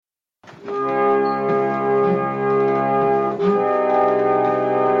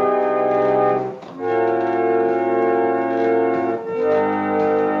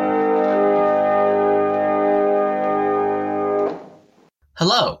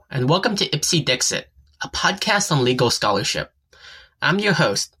Hello, and welcome to Ipsy Dixit, a podcast on legal scholarship. I'm your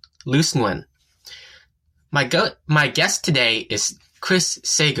host, Luce Nguyen. My guest today is Chris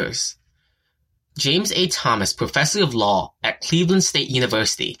Sagers, James A. Thomas Professor of Law at Cleveland State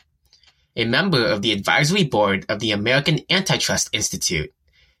University, a member of the advisory board of the American Antitrust Institute,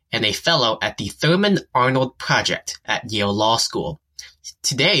 and a fellow at the Thurman Arnold Project at Yale Law School.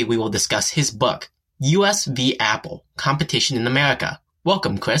 Today we will discuss his book, U.S. v. Apple, Competition in America.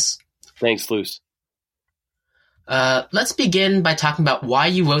 Welcome, Chris. Thanks, Luce. Let's begin by talking about why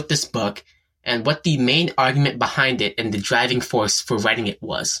you wrote this book and what the main argument behind it and the driving force for writing it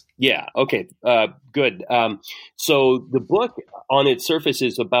was. Yeah, okay, good. So the book on its surface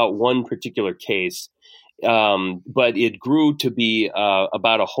is about one particular case, but it grew to be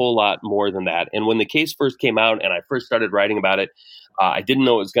about a whole lot more than that. And when the case first came out and I first started writing about it, I didn't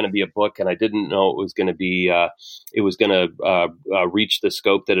know it was going to be a book, and I didn't know it was going to be reach the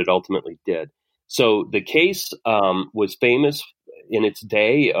scope that it ultimately did. So the case was famous in its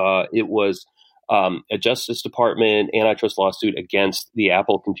day. It was a Justice Department antitrust lawsuit against the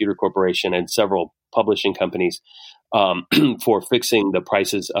Apple Computer Corporation and several publishing companies for fixing the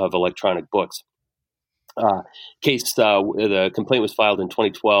prices of electronic books. The complaint was filed in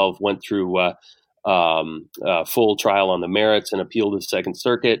 2012, went through full trial on the merits and appeal to the Second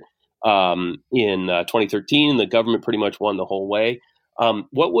Circuit. In 2013, the government pretty much won the whole way.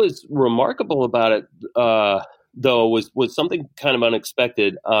 What was remarkable about it, though, was something kind of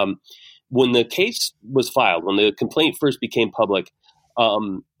unexpected. When the case was filed, when the complaint first became public,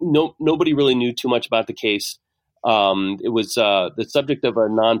 nobody really knew too much about the case. It was the subject of a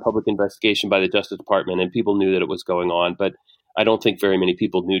non-public investigation by the Justice Department, and people knew that it was going on, but I don't think very many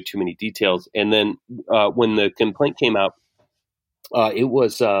people knew too many details. And then when the complaint came out, it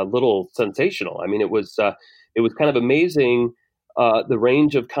was a little sensational. I mean, it was kind of amazing the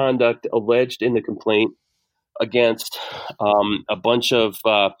range of conduct alleged in the complaint against a bunch of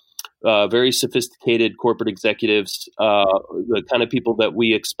very sophisticated corporate executives, the kind of people that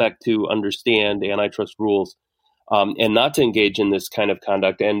we expect to understand antitrust rules and not to engage in this kind of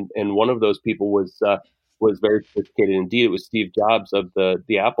conduct. And one of those people was very sophisticated indeed. It was Steve Jobs of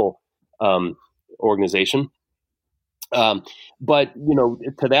the Apple organization. But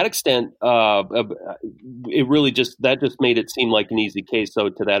to that extent, it really just made it seem like an easy case. So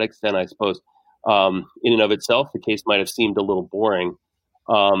to that extent, I suppose, in and of itself, the case might have seemed a little boring.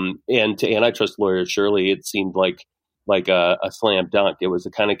 And to antitrust lawyers, surely it seemed like a slam dunk. It was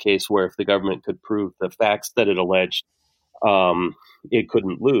the kind of case where if the government could prove the facts that it alleged, it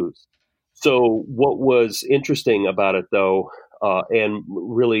couldn't lose. So what was interesting about it, though, and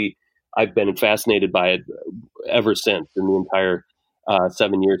really I've been fascinated by it ever since in the entire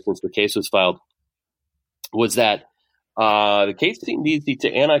 7 years since the case was filed, was that the case seemed easy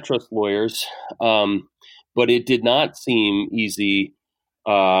to antitrust lawyers, but it did not seem easy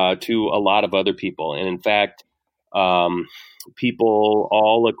to a lot of other people. And in fact, people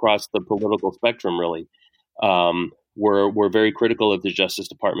all across the political spectrum really were very critical of the Justice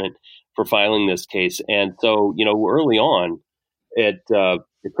Department for filing this case. And so, early on, it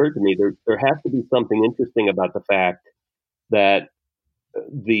occurred to me there has to be something interesting about the fact that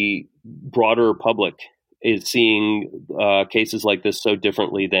the broader public is seeing cases like this so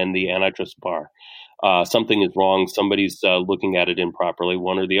differently than the antitrust bar. Something is wrong. Somebody's looking at it improperly,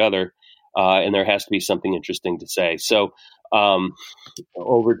 one or the other, and there has to be something interesting to say. So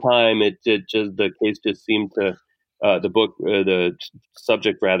over time, the case just seemed to the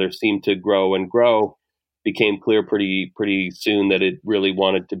subject rather seemed to grow and grow. Became clear pretty soon that it really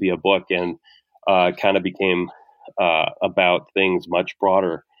wanted to be a book, and kind of became about things much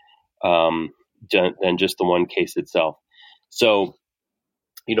broader than just the one case itself. So,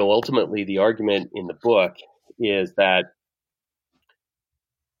 ultimately the argument in the book is that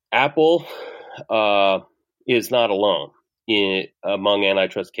Apple is not alone among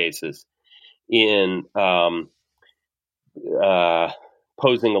antitrust cases in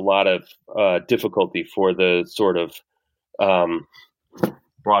posing a lot of difficulty for the sort of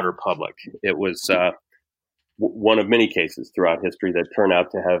broader public. It was one of many cases throughout history that turn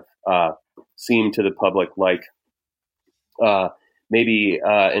out to have seemed to the public like maybe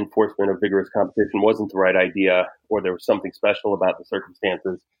enforcement of vigorous competition wasn't the right idea, or there was something special about the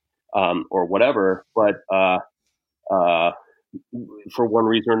circumstances, or whatever. But for one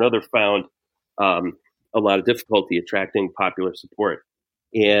reason or another, found a lot of difficulty attracting popular support.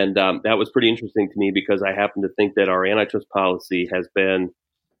 And that was pretty interesting to me because I happen to think that our antitrust policy has been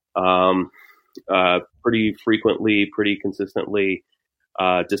pretty frequently, pretty consistently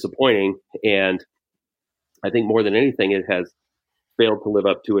disappointing. And I think more than anything, it has failed to live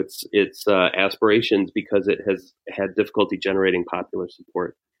up to its aspirations because it has had difficulty generating popular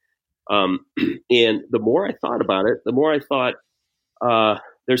support. And the more I thought about it, the more I thought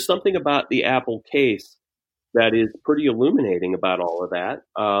there's something about the Apple case that is pretty illuminating about all of that,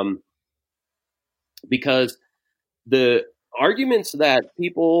 because the arguments that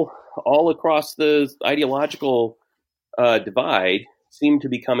people all across the ideological divide seem to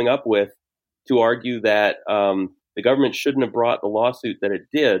be coming up with to argue that the government shouldn't have brought the lawsuit that it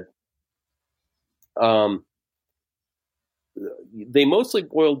did, they mostly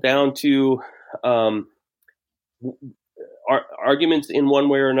boiled down to arguments in one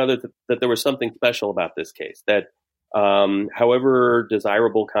way or another that there was something special about this case, that however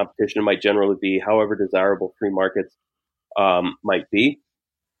desirable competition might generally be, however desirable free markets might be,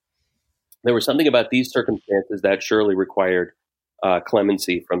 there was something about these circumstances that surely required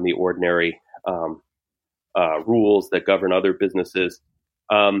clemency from the ordinary rules that govern other businesses.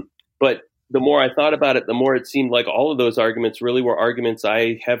 But the more I thought about it, the more it seemed like all of those arguments really were arguments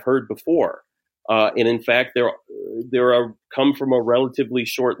I have heard before. And in fact, there are come from a relatively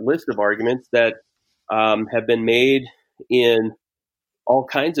short list of arguments that have been made in all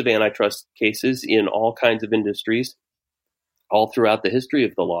kinds of antitrust cases in all kinds of industries, all throughout the history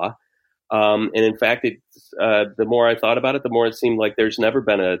of the law. And in fact, the more I thought about it, the more it seemed like there's never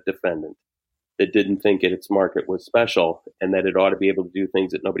been a defendant that didn't think its market was special and that it ought to be able to do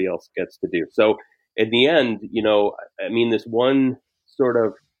things that nobody else gets to do. So in the end, this one sort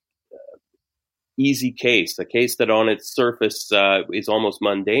of easy case, a case that on its surface is almost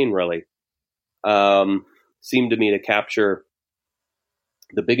mundane, really, seemed to me to capture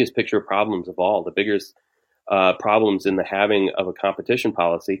the biggest picture problems of all, the biggest problems in the having of a competition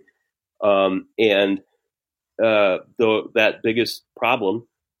policy. And that biggest problem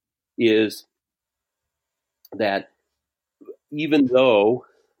is that even though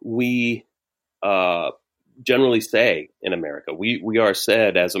we generally say in America, we are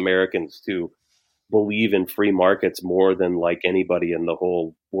said as Americans to believe in free markets more than like anybody in the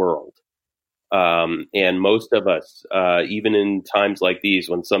whole world. And most of us, even in times like these,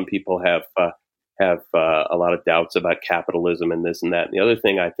 when some people have a lot of doubts about capitalism and this and that and the other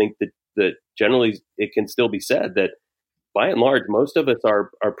thing, I think that generally it can still be said that by and large, most of us are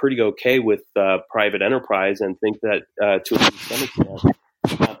pretty okay with private enterprise and think that to some extent,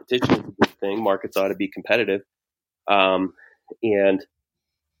 competition is a good thing. Markets ought to be competitive. And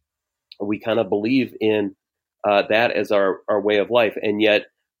we kind of believe in that as our way of life. And yet,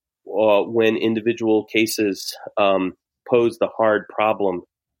 when individual cases pose the hard problem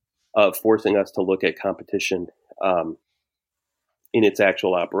of forcing us to look at competition in its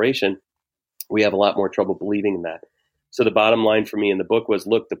actual operation, we have a lot more trouble believing in that. So the bottom line for me in the book was,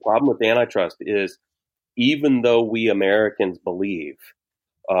 look, the problem with antitrust is even though we Americans believe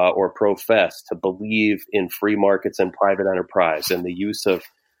or profess to believe in free markets and private enterprise and the use of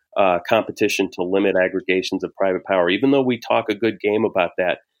competition to limit aggregations of private power, even though we talk a good game about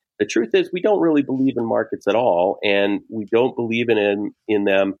that, the truth is we don't really believe in markets at all, and we don't believe in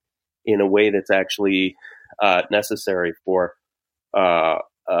them in a way that's actually necessary for an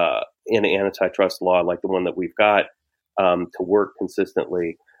antitrust law like the one that we've got to work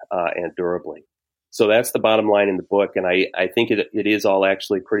consistently and durably. So that's the bottom line in the book, and I think it is all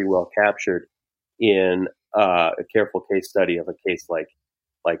actually pretty well captured in a careful case study of a case like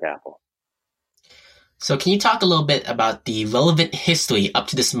Apple. So can you talk a little bit about the relevant history up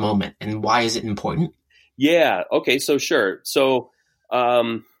to this moment and why is it important? Yeah. Okay. So sure. So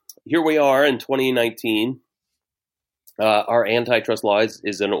here we are in 2019. Our antitrust law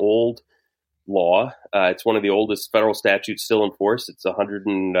is an old law. It's one of the oldest federal statutes still in force. It's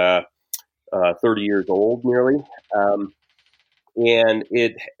 130 years old nearly. And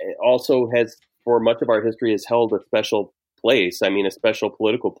it also has, for much of our history, has held a special place. I mean, a special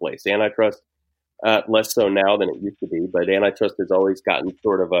political place. Antitrust, less so now than it used to be, but antitrust has always gotten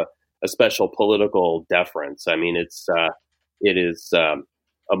sort of a special political deference. I mean, it is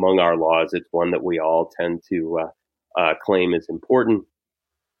among our laws, it's one that we all tend to claim is important.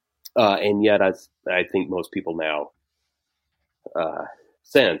 And yet, as I think most people now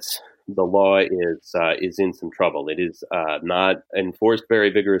sense, the law is in some trouble. It is not enforced very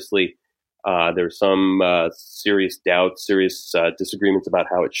vigorously. There's some serious doubts, serious disagreements about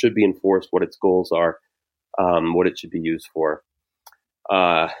how it should be enforced, what its goals are, what it should be used for.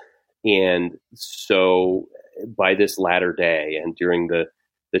 And so by this latter day and during the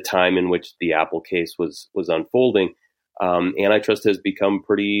time in which the Apple case was unfolding, antitrust has become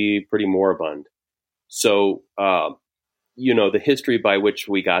pretty moribund. So, the history by which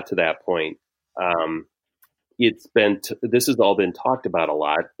we got to that point, this has all been talked about a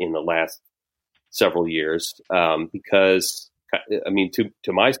lot in the last several years because, I mean,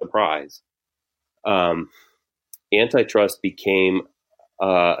 to my surprise, antitrust became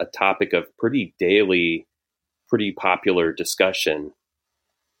a topic of pretty popular discussion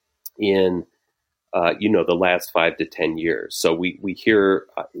in the last 5 to 10 years. So we hear,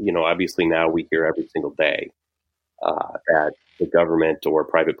 obviously now we hear every single day that the government or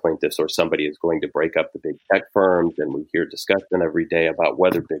private plaintiffs or somebody is going to break up the big tech firms, and we hear discussion every day about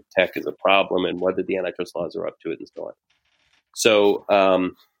whether big tech is a problem and whether the antitrust laws are up to it and so on. So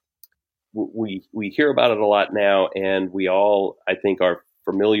we hear about it a lot now, and we all, I think, are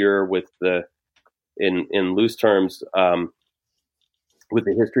familiar with in loose terms, with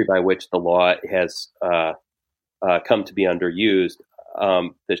the history by which the law has come to be underused.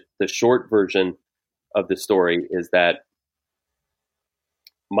 The short version of the story is that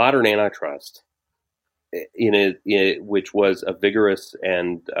modern antitrust, which was a vigorous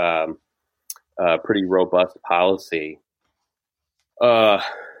and pretty robust policy, found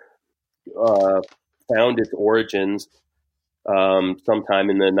its origins sometime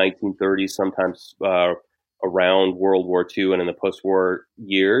in the 1930s, sometimes around World War II and in the post-war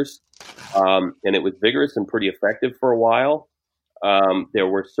years. And it was vigorous and pretty effective for a while. There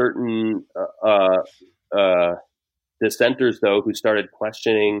were certain dissenters, though, who started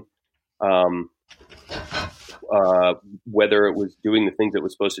questioning whether it was doing the things it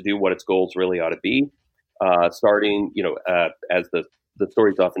was supposed to do, what its goals really ought to be. Starting, as the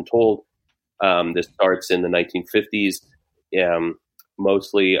story's often told, this starts in the 1950s,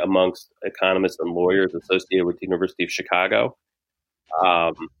 mostly amongst economists and lawyers associated with the University of Chicago.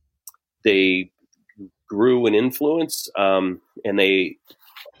 They grew in influence, and they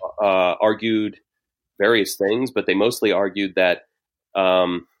argued various things, but they mostly argued that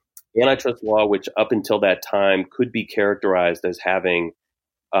antitrust law, which up until that time could be characterized as having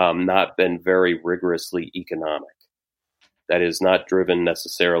not been very rigorously economic, that is, not driven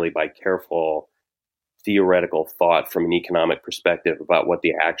necessarily by careful theoretical thought from an economic perspective about what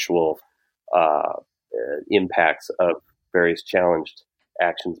the actual impacts of various challenged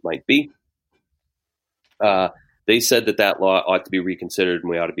actions might be. They said that law ought to be reconsidered, and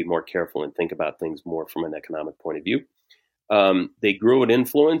we ought to be more careful and think about things more from an economic point of view. They grew in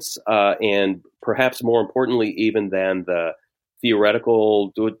influence, and perhaps more importantly, even than the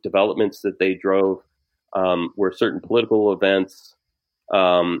theoretical developments that they drove, were certain political events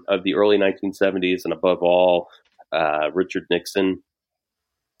of the early 1970s, and above all, Richard Nixon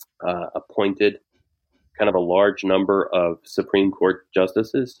appointed kind of a large number of Supreme Court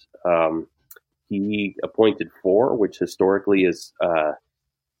justices. He appointed 4, which historically is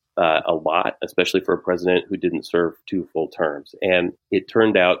a lot, especially for a president who didn't serve 2 full terms. And it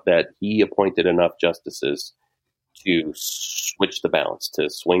turned out that he appointed enough justices to switch the balance, to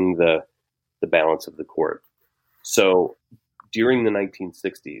swing the balance of the court. So during the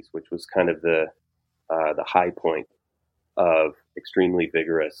 1960s, which was kind of the high point of extremely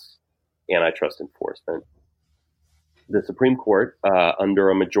vigorous antitrust enforcement, the Supreme Court, under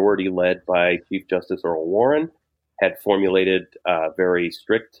a majority led by Chief Justice Earl Warren, had formulated very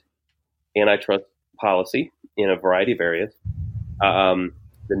strict antitrust policy in a variety of areas. The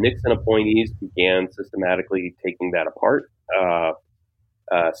Nixon appointees began systematically taking that apart,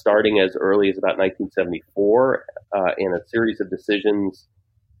 starting as early as about 1974, in a series of decisions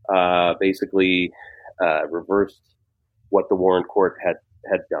basically reversed what the Warren Court had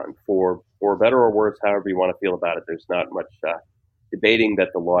done. For better or worse, however you want to feel about it, there's not much debating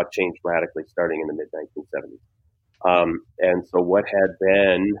that the law changed radically starting in the mid-1970s. And so what had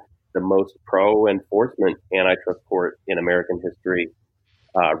been the most pro-enforcement antitrust court in American history,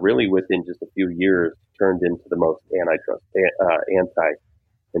 really within just a few years, turned into the most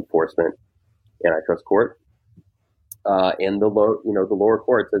anti-enforcement antitrust court. And the lower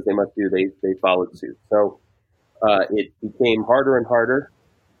courts, as they must do, they followed suit. So it became harder and harder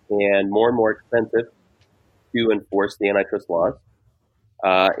and more expensive to enforce the antitrust laws.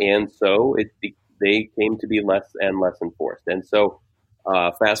 And so they came to be less and less enforced. And so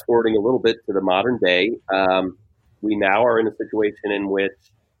fast forwarding a little bit to the modern day, we now are in a situation in which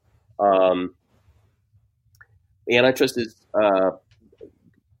antitrust is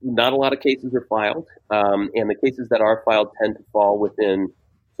not a lot of cases are filed, and the cases that are filed tend to fall within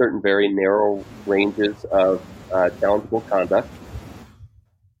certain very narrow ranges of challengeable conduct.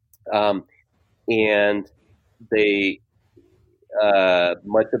 And they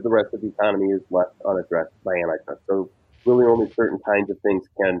much of the rest of the economy is left unaddressed by antitrust. So really only certain kinds of things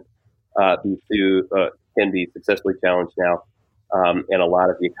can be successfully challenged now, and a lot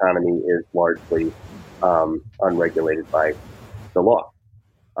of the economy is largely unregulated by the law.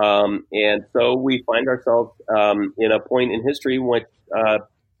 And so we find ourselves in a point in history when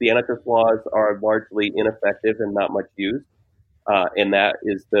the antitrust laws are largely ineffective and not much used. And that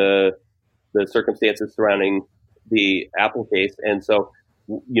is the circumstances surrounding the Apple case. And so,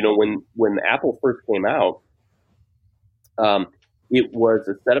 when Apple first came out, it was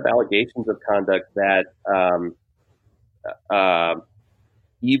a set of allegations of conduct that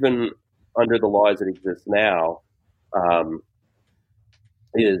even under the laws that exist now,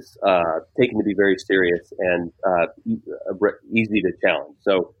 is taken to be very serious and easy to challenge.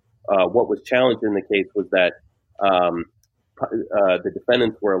 So what was challenged in the case was that the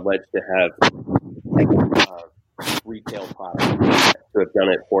defendants were alleged to have retail products, to have done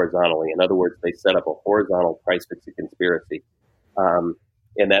it horizontally. In other words, they set up a horizontal price fixing conspiracy.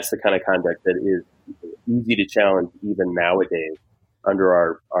 And that's the kind of conduct that is easy to challenge even nowadays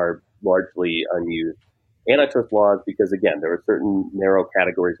under our largely unused antitrust laws, because again, there are certain narrow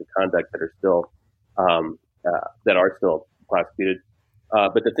categories of conduct that are still prosecuted.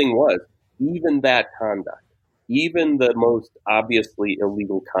 But the thing was, even that conduct, even the most obviously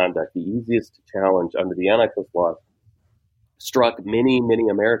illegal conduct, the easiest to challenge under the antitrust laws, struck many, many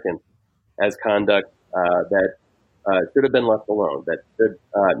Americans as conduct that should have been left alone, that should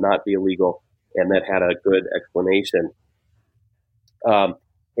not be illegal, and that had a good explanation.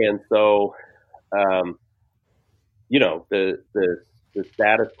 And so, the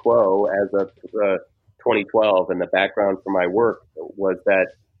status quo as of 2012 and the background for my work was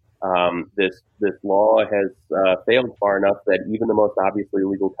that this law has failed far enough that even the most obviously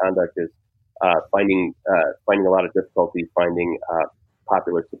illegal conduct is finding a lot of difficulty finding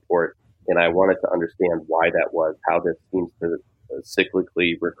popular support. And I wanted to understand why that was, how this seems to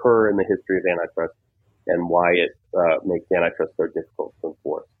cyclically recur in the history of antitrust, and why it makes antitrust so difficult to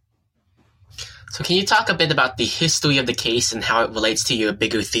enforce. So can you talk a bit about the history of the case and how it relates to your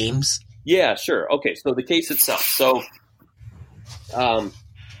bigger themes? Yeah, sure. Okay, so the case itself. So the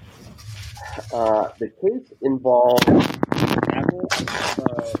case involved Apple,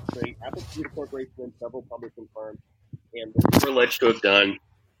 the Apple Computer Corporation and several publishing firms, and what they were alleged to have done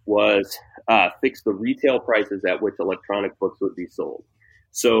was fix the retail prices at which electronic books would be sold.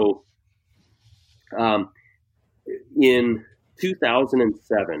 So in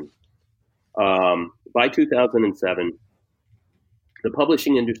 2007, by 2007, the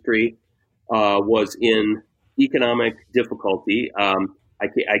publishing industry was in economic difficulty. I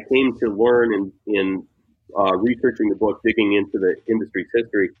came to learn in researching the book, digging into the industry's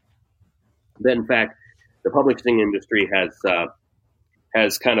history, that in fact the publishing industry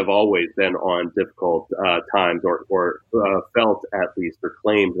has kind of always been on difficult times, or felt at least, or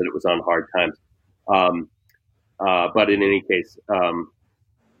claimed that it was on hard times. But in any case,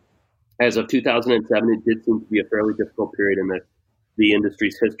 as of 2007, it did seem to be a fairly difficult period in the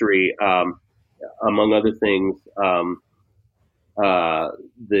industry's history. Among other things,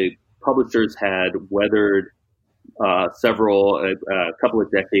 the publishers had weathered a couple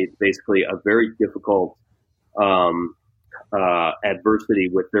of decades, basically, a very difficult adversity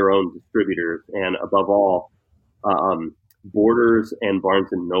with their own distributors. And above all, Borders and Barnes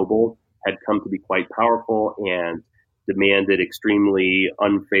 & Noble had come to be quite powerful and demanded extremely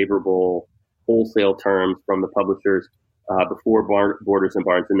unfavorable wholesale terms from the publishers. Before Borders and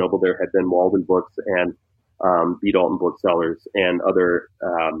Barnes & Noble, there had been Walden Books and B. Dalton Booksellers and other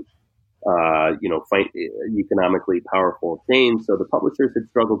economically powerful chains. So the publishers had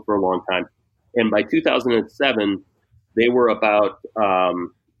struggled for a long time. And by 2007, they were about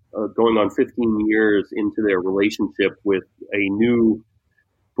going on 15 years into their relationship with a new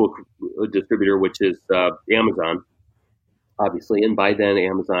book distributor, which is Amazon, obviously. And by then,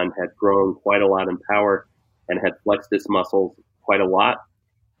 Amazon had grown quite a lot in power and had flexed its muscles quite a lot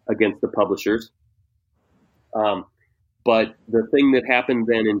against the publishers. But the thing that happened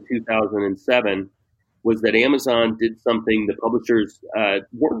then in 2007 was that Amazon did something the publishers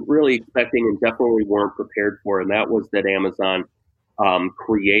weren't really expecting and definitely weren't prepared for, and that was that Amazon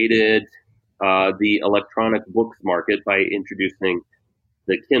created the electronic books market by introducing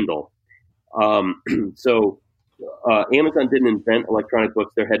the Kindle. So Amazon didn't invent electronic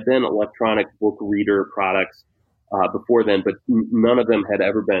books. There had been electronic book reader products before then, but none of them had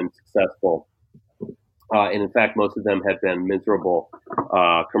ever been successful. And in fact, most of them had been miserable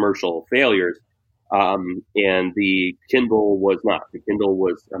commercial failures. And the Kindle was not. The Kindle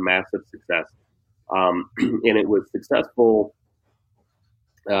was a massive success. And it was successful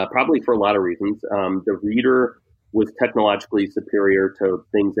probably for a lot of reasons. The reader was technologically superior to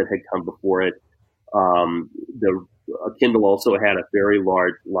things that had come before it. The Kindle also had a very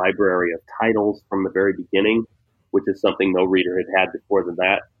large library of titles from the very beginning, which is something no reader had before than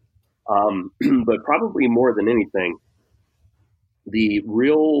that. But probably more than anything, the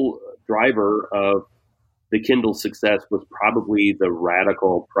real driver of the Kindle success was probably the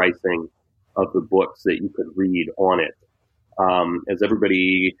radical pricing of the books that you could read on it. As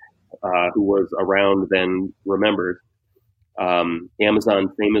everybody who was around then remembers, Amazon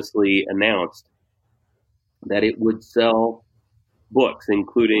famously announced that it would sell books,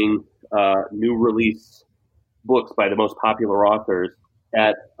 including new release books by the most popular authors,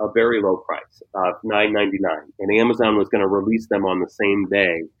 at a very low price of $9.99, and Amazon was going to release them on the same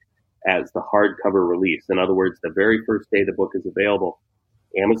day as the hardcover release. In other words, the very first day the book is available,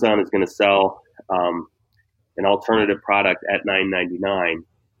 Amazon is going to sell an alternative product at $9.99,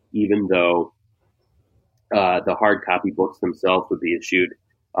 even though the hard copy books themselves would be issued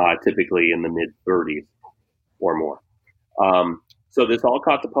typically in the mid 30s or more. So this all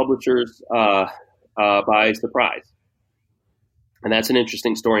caught the publishers by surprise. And that's an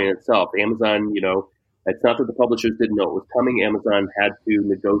interesting story in itself. Amazon, it's not that the publishers didn't know it was coming. Amazon had to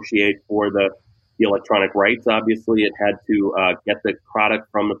negotiate for the electronic rights. Obviously, it had to get the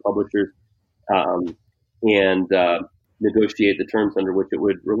product from the publishers and negotiate the terms under which it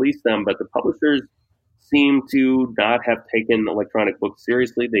would release them. But the publishers seem to not have taken electronic books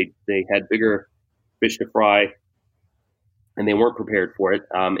seriously. They had bigger fish to fry, and they weren't prepared for it.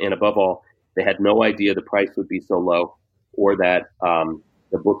 And above all, they had no idea the price would be so low, or that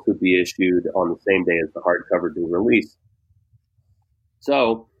the books would be issued on the same day as the hardcover new release.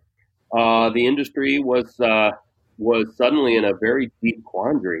 So the industry was suddenly in a very deep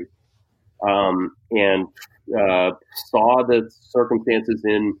quandary, and saw the circumstances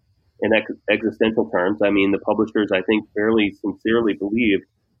in existential terms. I mean, the publishers, I think, fairly sincerely believed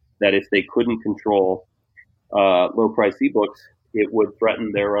that if they couldn't control low-price ebooks, it would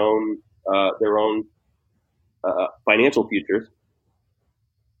threaten their own financial futures.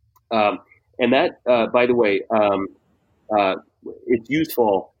 And that, by the way, it's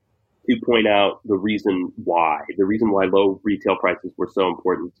useful to point out the reason why low retail prices were so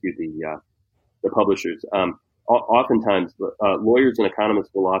important to the publishers. Oftentimes, lawyers and economists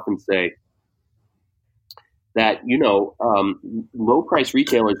will often say that, low price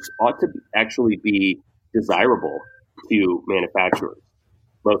retailers ought to actually be desirable to manufacturers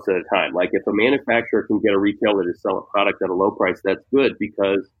most of the time. Like, if a manufacturer can get a retailer to sell a product at a low price, that's good,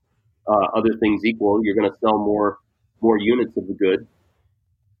 because other things equal, you're going to sell more units of the good.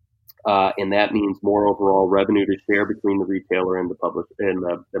 And that means more overall revenue to share between the retailer and the publisher and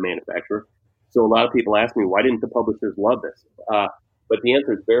the manufacturer. So a lot of people ask me, why didn't the publishers love this? But the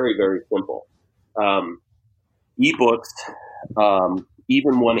answer is very, very simple. Ebooks,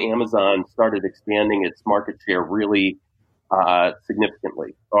 even when Amazon started expanding its market share really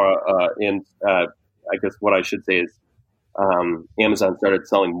significantly, and I guess what I should say is Amazon started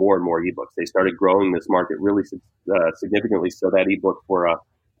selling more and more ebooks. They started growing this market really significantly, so that ebooks were a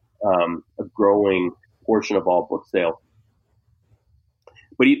growing portion of all book sales.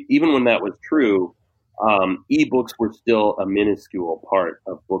 But even when that was true, ebooks were still a minuscule part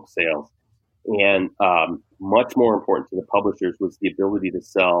of book sales. And much more important to the publishers was the ability to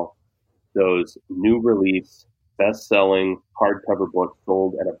sell those new release, best-selling hardcover books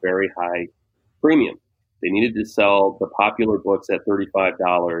sold at a very high premium. They needed to sell the popular books at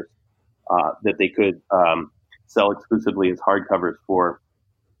 $35 that they could sell exclusively as hardcovers for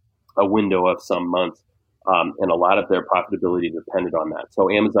a window of some months. And a lot of their profitability depended on that. So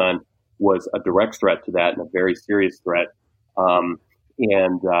Amazon was a direct threat to that, and a very serious threat.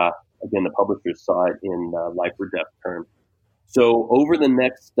 Again, the publishers saw it in life or death terms. So over the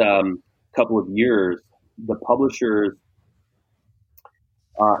next couple of years, the publishers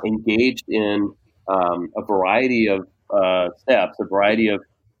engaged in a variety of steps, a variety of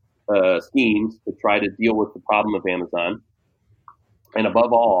schemes to try to deal with the problem of Amazon. And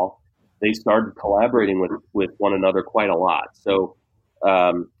above all, they started collaborating with one another quite a lot. So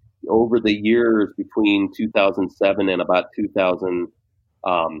over the years between 2007 and about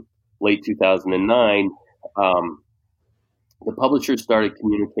late 2009, the publishers started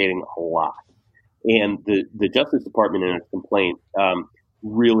communicating a lot. And the Justice Department in its complaint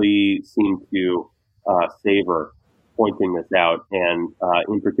really seemed to savor pointing this out. And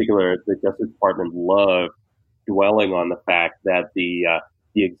in particular, the Justice Department loved dwelling on the fact that the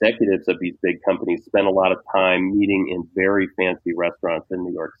executives of these big companies spent a lot of time meeting in very fancy restaurants in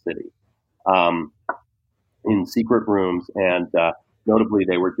New York City, in secret rooms, and notably,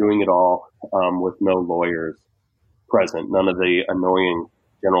 they were doing it all with no lawyers present, none of the annoying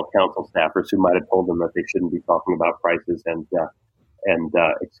general counsel staffers who might have told them that they shouldn't be talking about prices and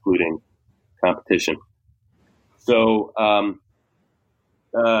excluding competition. So,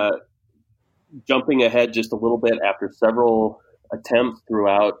 jumping ahead just a little bit, after several attempts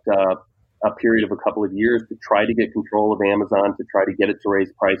throughout a period of a couple of years to try to get control of Amazon, to try to get it to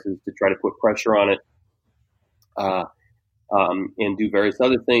raise prices, to try to put pressure on it, and do various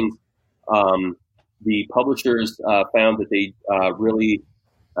other things, the publishers found that they really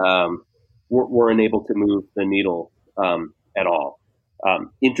weren't able to move the needle at all.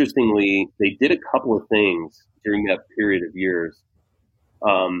 Interestingly, they did a couple of things during that period of years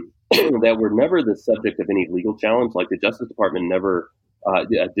that were never the subject of any legal challenge. Like the Justice Department never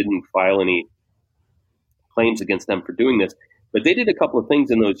didn't file any claims against them for doing this. But they did a couple of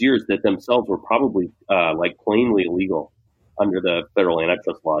things in those years that themselves were probably like plainly illegal under the federal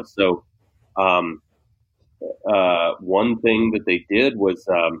antitrust laws. So one thing that they did was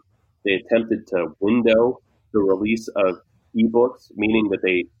they attempted to window the release of ebooks, meaning that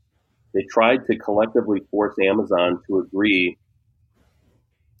they tried to collectively force Amazon to agree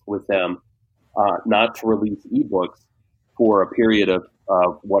with them not to release ebooks for a period of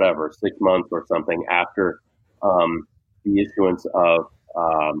whatever, 6 months or something after the issuance of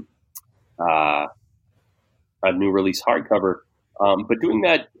a new release hardcover. But doing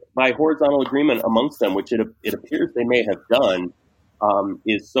that by horizontal agreement amongst them, which it appears they may have done,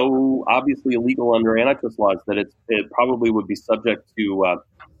 is so obviously illegal under antitrust laws that it probably would be subject to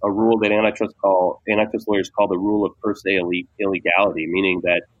a rule that antitrust lawyers call the rule of per se illegality, meaning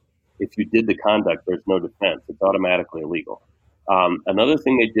that if you did the conduct, there's no defense. It's automatically illegal. Another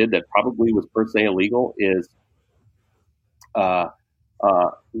thing they did that probably was per se illegal is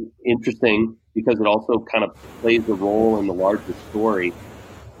interesting because it also kind of plays a role in the larger story.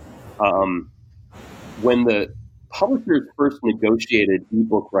 When the publishers first negotiated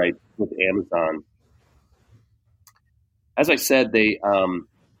ebook rights with Amazon, as I said, they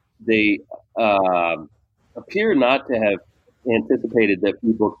appear not to have anticipated that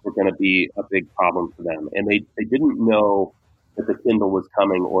ebooks were going to be a big problem for them, and they didn't know that the Kindle was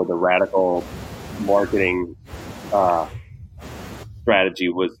coming or the radical marketing strategy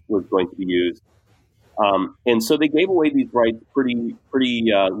was going to be used, and so they gave away these rights pretty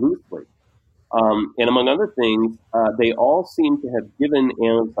loosely. And among other things, they all seem to have given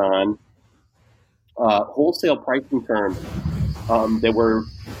Amazon wholesale pricing terms that were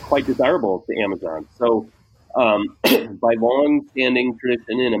quite desirable to Amazon. So by long-standing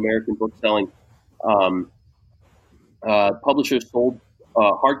tradition in American bookselling, publishers sold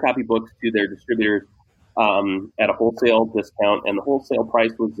hard copy books to their distributors at a wholesale discount, and the wholesale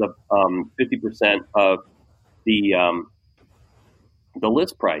price was 50% of the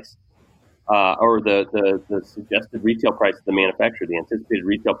list price. Or the suggested retail price of the manufacturer, the anticipated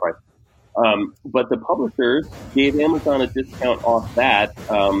retail price. But the publishers gave Amazon a discount off that,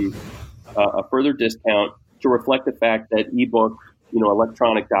 a further discount to reflect the fact that ebook,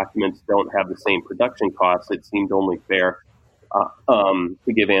 electronic documents don't have the same production costs. It seemed only fair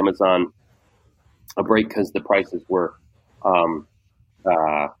to give Amazon a break because the prices were,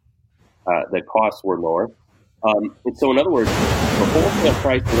 the costs were lower. And so, in other words, the wholesale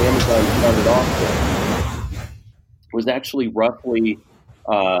price that Amazon started off with was actually roughly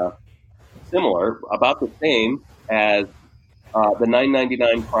similar, about the same as the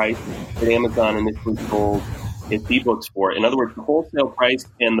 $9.99 price that Amazon initially sold its ebooks for. In other words, the wholesale price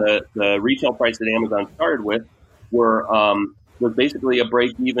and the retail price that Amazon started with was basically a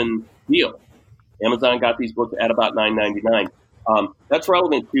break-even deal. Amazon got these books at about $9.99. That's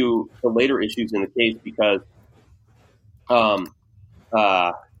relevant to the later issues in the case because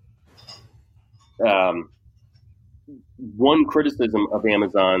one criticism of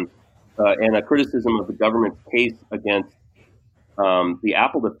Amazon and a criticism of the government's case against the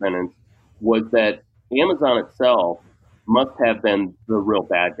Apple defendants was that Amazon itself must have been the real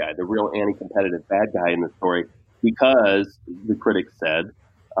bad guy, the real anti-competitive bad guy in the story, because the critics said,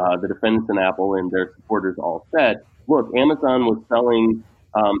 the defendants in Apple and their supporters all said, look, Amazon was selling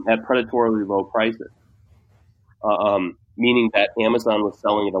at predatorily low prices. Meaning that Amazon was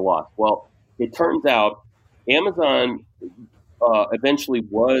selling at a loss. Well, it turns out Amazon eventually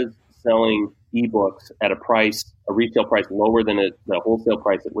was selling ebooks at a retail price lower than the wholesale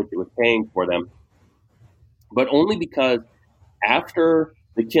price at which it was paying for them, but only because after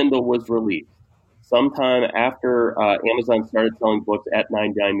the Kindle was released, sometime after Amazon started selling books at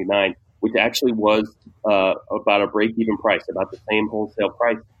 $9.99, which actually was about a break-even price, about the same wholesale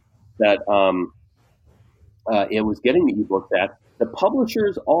price that it was getting the ebooks at, the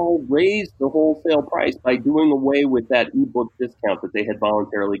publishers all raised the wholesale price by doing away with that ebook discount that they had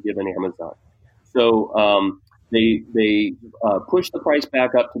voluntarily given Amazon. So they pushed the price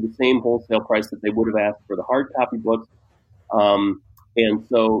back up to the same wholesale price that they would have asked for the hard copy books. And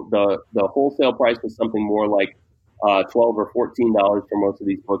so the wholesale price was something more like $12 or $14 for most of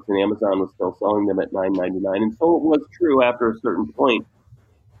these books, and Amazon was still selling them at $9.99. And so it was true after a certain point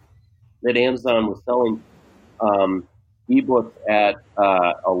that Amazon was selling ebooks at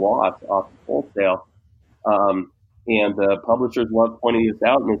a loss off of wholesale. And publishers loved pointing this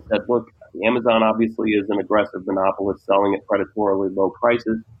out, and they said, look, Amazon obviously is an aggressive monopolist selling at predatorily low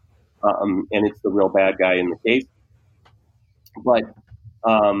prices, and it's the real bad guy in the case. But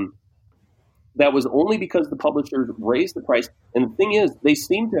that was only because the publishers raised the price. And the thing is, they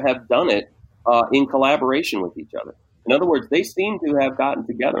seem to have done it in collaboration with each other. In other words, they seem to have gotten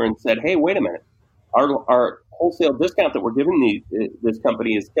together and said, hey, wait a minute, our wholesale discount that we're giving this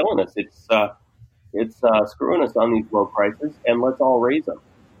company is killing us. It's screwing us on these low prices, and let's all raise them.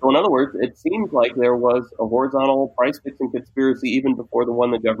 So in other words, it seems like there was a horizontal price fixing conspiracy even before the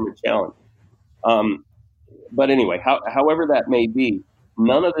one the government challenged. But anyway, however that may be,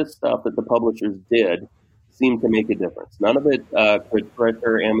 none of this stuff that the publishers did seemed to make a difference. None of it could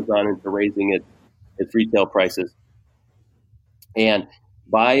pressure Amazon into raising its retail prices. And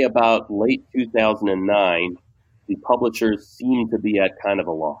by about late 2009, the publishers seemed to be at kind of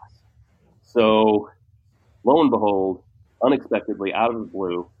a loss. So lo and behold, unexpectedly, out of the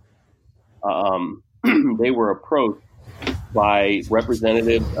blue, they were approached by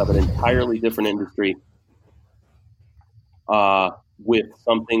representatives of an entirely different industry with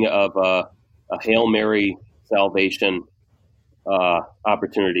something of a Hail Mary salvation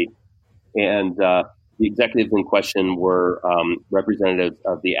opportunity. And the executives in question were representatives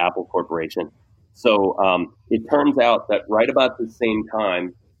of the Apple Corporation. So it turns out that right about the same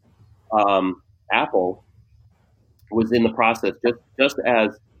time, Apple was in the process, just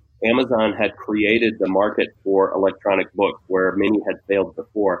as Amazon had created the market for electronic books where many had failed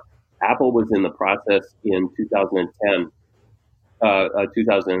before. Apple was in the process in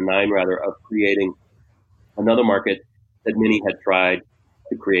 2009 rather, of creating another market that many had tried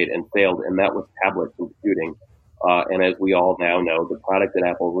to create and failed, and that was tablet computing. And as we all now know, the product that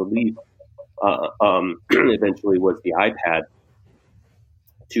Apple released eventually was the iPad,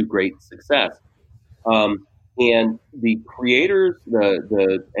 to great success. And the creators,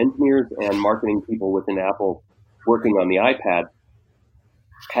 the engineers and marketing people within Apple working on the iPad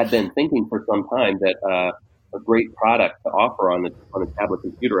had been thinking for some time that a great product to offer on a tablet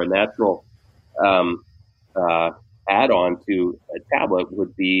computer, a natural add-on to a tablet,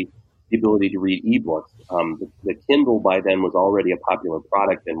 would be the ability to read ebooks. The Kindle by then was already a popular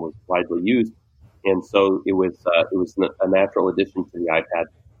product and was widely used, and so it was a natural addition to the iPad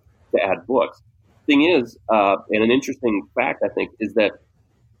to add books. Thing is, and an interesting fact, I think, is that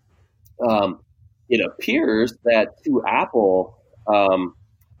it appears that to Apple,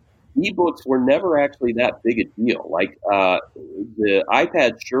 ebooks were never actually that big a deal. Like the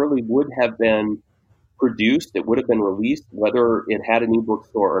iPad surely would have been produced, it would have been released, whether it had an ebook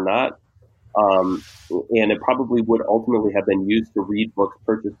store or not, and it probably would ultimately have been used to read books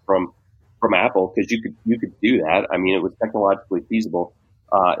purchased from Apple, because you could do that. I mean, it was technologically feasible.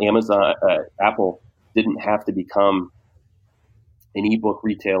 Apple didn't have to become an ebook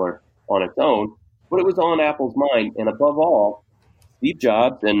retailer on its own, but it was on Apple's mind. And above all, Steve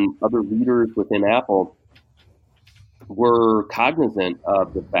Jobs and other leaders within Apple were cognizant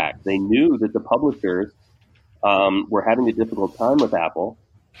of the fact. They knew that the publishers were having a difficult time with Apple,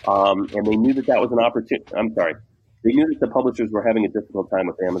 and they knew that was an opportunity. They knew that the publishers were having a difficult time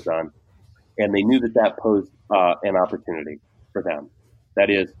with Amazon, and they knew that posed an opportunity for them. That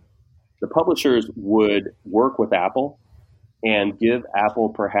is, the publishers would work with Apple and give Apple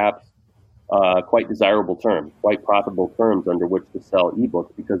perhaps quite desirable terms, quite profitable terms under which to sell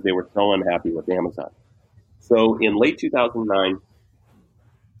ebooks, because they were so unhappy with Amazon. So in late 2009,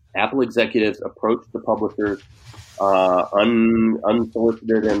 Apple executives approached the publishers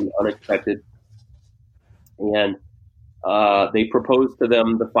unsolicited and unexpected, and they proposed to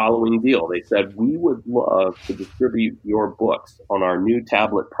them the following deal. They said, we would love to distribute your books on our new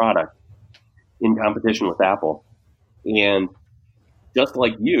tablet product in competition with Apple. And just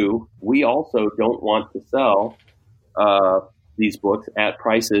like you, we also don't want to sell these books at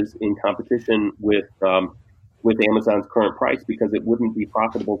prices in competition with Amazon's current price, because it wouldn't be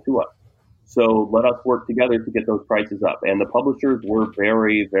profitable to us. So let us work together to get those prices up. And the publishers were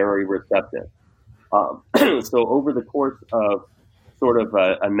very, very receptive. So over the course of sort of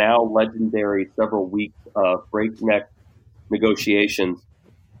a now legendary several weeks of breakneck negotiations,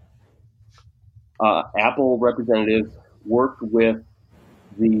 Apple representatives worked with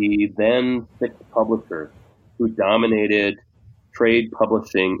the then 6 publishers who dominated trade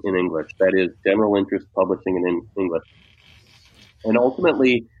publishing in English, that is, general interest publishing in English, and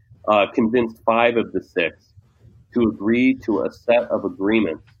ultimately convinced 5 of the 6 to agree to a set of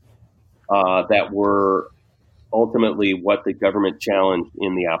agreements that were ultimately what the government challenged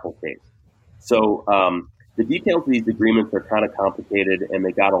in the Apple case. So the details of these agreements are kind of complicated, and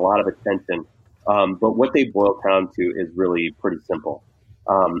they got a lot of attention. But what they boil down to is really pretty simple.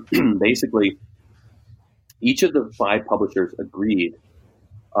 Basically, each of the 5 publishers agreed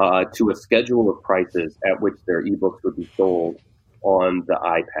to a schedule of prices at which their ebooks would be sold on the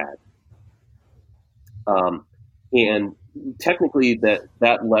iPad. And technically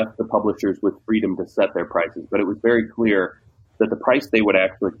that left the publishers with freedom to set their prices, but it was very clear that the price they would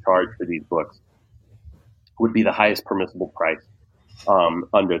actually charge for these books would be the highest permissible price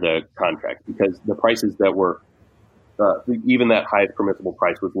under the contract, because the prices that were even that highest permissible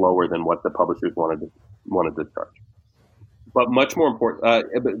price was lower than what the publishers wanted to charge. But much more important,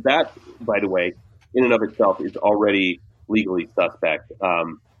 that, by the way, in and of itself is already legally suspect.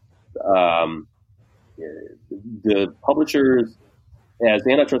 The publishers, as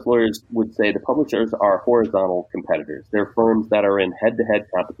antitrust lawyers would say, the publishers are horizontal competitors. They're firms that are in head-to-head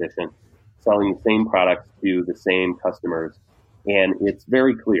competition, selling the same products to the same customers. And it's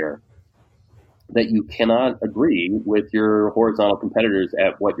very clear that you cannot agree with your horizontal competitors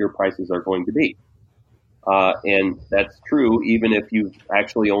at what your prices are going to be. And that's true even if you've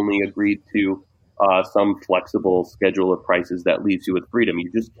actually only agreed to some flexible schedule of prices that leaves you with freedom.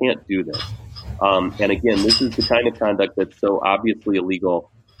 You just can't do this. And again, this is the kind of conduct that's so obviously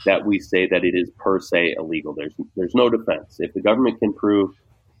illegal that we say that it is per se illegal. There's no defense. If the government can prove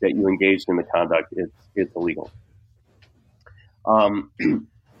that you engaged in the conduct, it's illegal.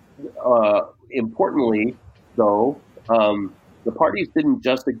 Importantly, though, the parties didn't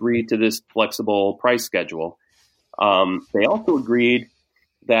just agree to this flexible price schedule. They also agreed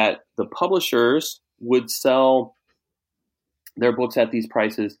that the publishers would sell their books at these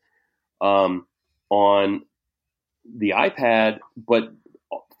prices on the iPad, but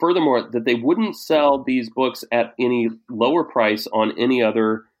furthermore, that they wouldn't sell these books at any lower price on any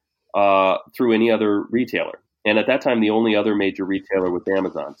other through any other retailer. And at that time, the only other major retailer was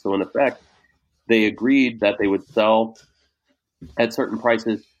Amazon. So in effect, they agreed that they would sell at certain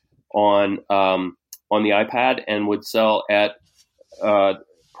prices on the iPad and would sell at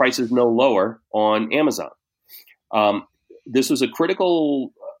prices no lower on Amazon. This was a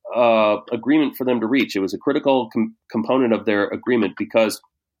critical agreement for them to reach. It was a critical component of their agreement, because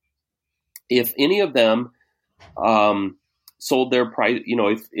if any of them sold their price,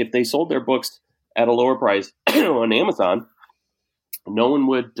 if they sold their books at a lower price on Amazon, no one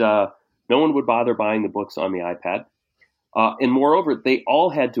would bother buying the books on the iPad. And moreover, they all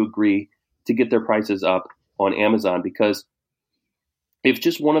had to agree to get their prices up on Amazon, because if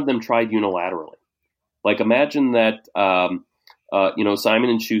just one of them tried unilaterally, like imagine that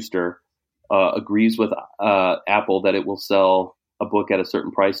Simon & Schuster agrees with Apple that it will sell a book at a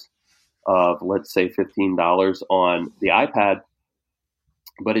certain price of, let's say, $15 on the iPad,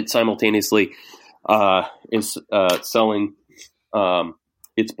 but it simultaneously is selling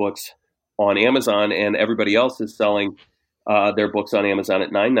its books on Amazon, and everybody else is selling their books on Amazon at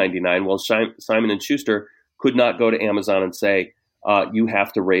 $9.99. Well, Simon & Schuster could not go to Amazon and say, you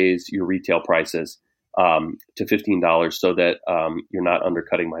have to raise your retail prices to $15 so that you're not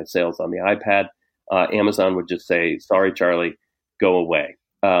undercutting my sales on the iPad. Amazon would just say, sorry, Charlie, go away.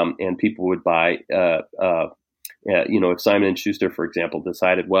 And people would buy, if Simon & Schuster, for example,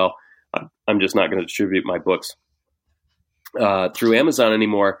 decided, well, I'm just not going to distribute my books through Amazon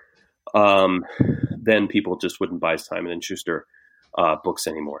anymore, then people just wouldn't buy Simon & Schuster books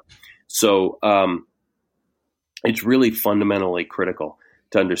anymore. So it's really fundamentally critical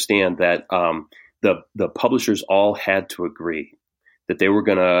to understand that the publishers all had to agree that they were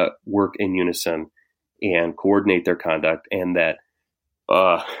going to work in unison and coordinate their conduct, and that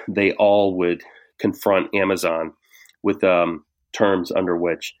they all would confront Amazon with terms under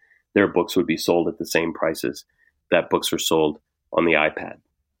which their books would be sold at the same prices that books are sold on the iPad.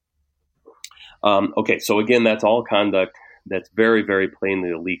 Okay, so again, that's all conduct that's very, very plainly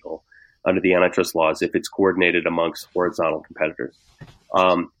illegal under the antitrust laws if it's coordinated amongst horizontal competitors.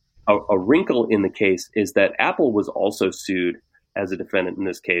 A wrinkle in the case is that Apple was also sued as a defendant in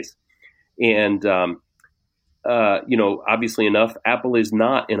this case. And, obviously enough, Apple is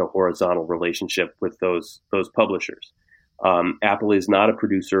not in a horizontal relationship with those publishers. Apple is not a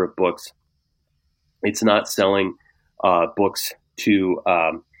producer of books. It's not selling books to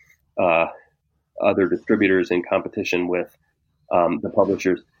other distributors in competition with the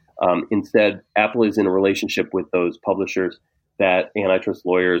publishers. Instead, Apple is in a relationship with those publishers that antitrust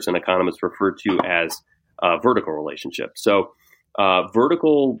lawyers and economists refer to as vertical relationships. So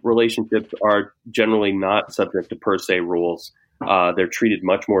vertical relationships are generally not subject to per se rules. They're treated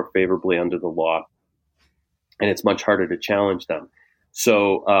much more favorably under the law, and it's much harder to challenge them.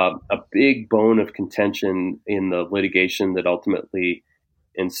 So a big bone of contention in the litigation that ultimately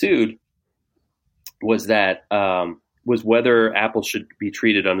ensued was whether Apple should be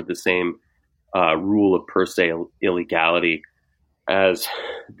treated under the same rule of per se illegality as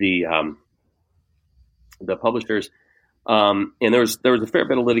the publishers. And there was a fair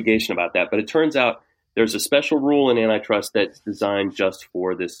bit of litigation about that, but it turns out there's a special rule in antitrust that's designed just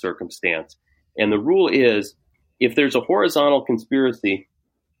for this circumstance. And the rule is, if there's a horizontal conspiracy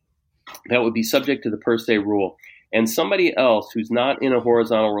that would be subject to the per se rule, and somebody else who's not in a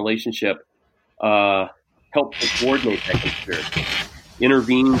horizontal relationship helps to coordinate that conspiracy,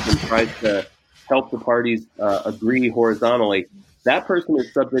 intervenes and tries to help the parties agree horizontally, that person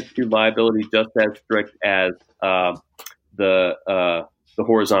is subject to liability just as strict as the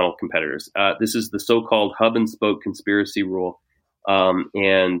horizontal competitors. This is the so-called hub and spoke conspiracy rule,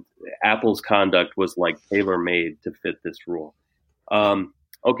 and Apple's conduct was like tailor-made to fit this rule.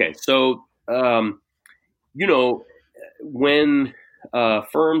 Okay, so when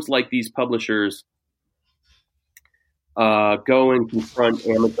firms like these publishers go and confront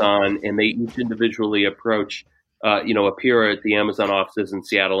Amazon, and they each individually approach, appear at the Amazon offices in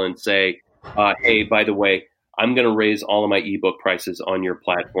Seattle and say, hey, by the way, I'm going to raise all of my ebook prices on your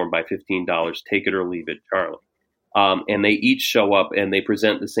platform by $15. Take it or leave it, Charlie. And they each show up and they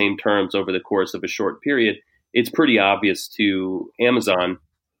present the same terms over the course of a short period. It's pretty obvious to Amazon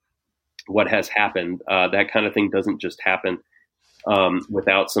what has happened. That kind of thing doesn't just happen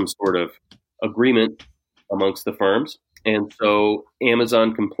without some sort of agreement amongst the firms. And so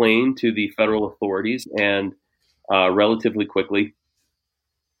Amazon complained to the federal authorities, and relatively quickly,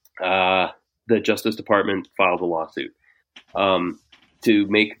 the Justice Department filed a lawsuit. To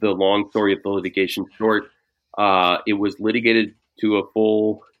make the long story of the litigation short, it was litigated to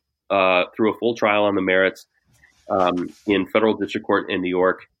through a full trial on the merits in federal district court in New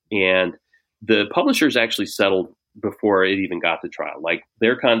York, and the publishers actually settled before it even got to trial. Like,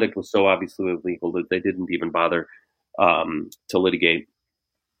 their conduct was so obviously illegal that they didn't even bother to litigate,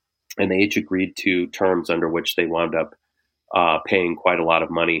 and they each agreed to terms under which they wound up paying quite a lot of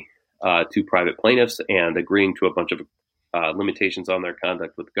money to private plaintiffs and agreeing to a bunch of limitations on their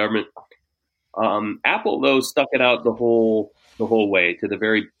conduct with the government. Apple, though, stuck it out the whole way to the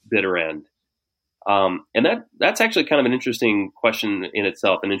very bitter end. And that's actually kind of an interesting question in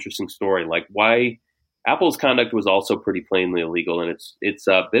itself, an interesting story. Like, why Apple's conduct was also pretty plainly illegal, and it's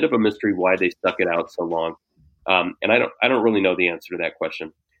a bit of a mystery why they stuck it out so long. And I don't really know the answer to that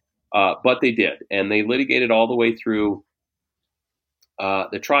question, but they did, and they litigated all the way through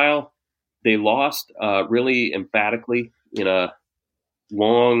the trial. They lost really emphatically in a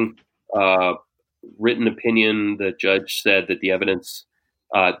long written opinion. The judge said that the evidence,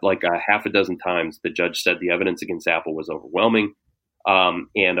 like a half a dozen times, the judge said the evidence against Apple was overwhelming,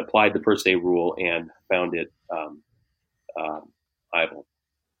 and applied the per se rule and found it liable.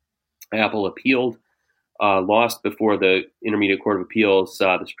 Apple appealed, lost before the Intermediate Court of Appeals.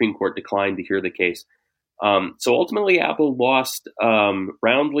 The Supreme Court declined to hear the case. So ultimately, Apple lost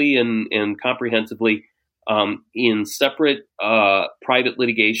roundly and comprehensively. In separate private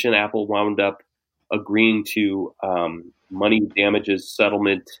litigation, Apple wound up agreeing to money damages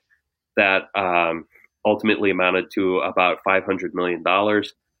settlement that ultimately amounted to about $500 million.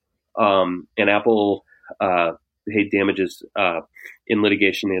 And Apple paid damages in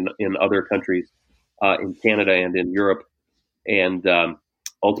litigation in other countries, in Canada and in Europe. And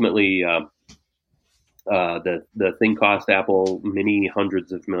ultimately, the thing cost Apple many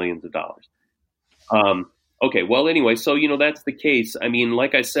hundreds of millions of dollars. Okay, well, anyway, so, that's the case. I mean,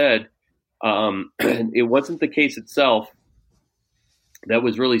 like I said, it wasn't the case itself that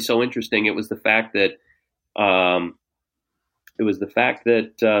was really so interesting. It was the fact that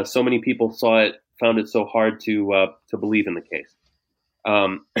so many people found it so hard to believe in the case.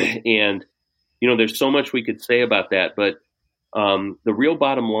 And, there's so much we could say about that, but the real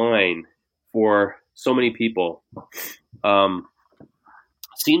bottom line for so many people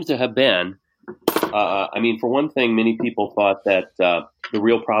seems to have been, for one thing, many people thought that the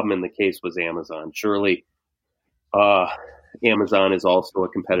real problem in the case was Amazon. Surely Amazon is also a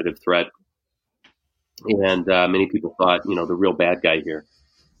competitive threat. And many people thought, the real bad guy here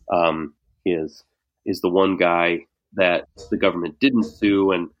is the one guy that the government didn't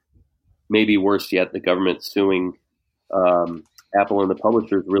sue, and maybe worse yet, the government suing Apple and the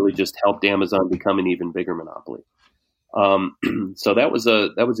publishers really just helped Amazon become an even bigger monopoly. So that was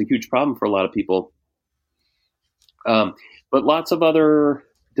a huge problem for a lot of people. But lots of other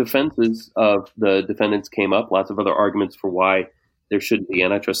defenses of the defendants came up, lots of other arguments for why there shouldn't be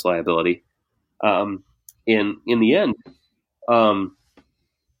antitrust liability. In the end,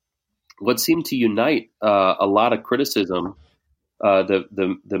 what seemed to unite a lot of criticism,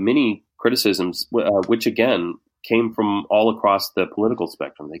 the many criticisms, which again came from all across the political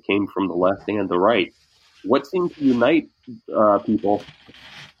spectrum. They came from the left and the right. What seemed to unite people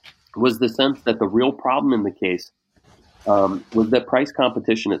was the sense that the real problem in the case was that price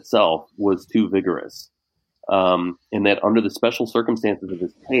competition itself was too vigorous, and that under the special circumstances of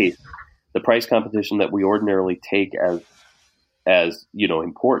this case, the price competition that we ordinarily take as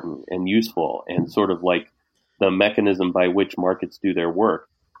important and useful and sort of like the mechanism by which markets do their work.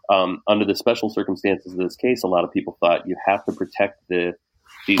 Under the special circumstances of this case, a lot of people thought you have to protect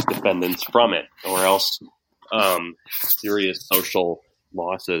these defendants from it, or else serious social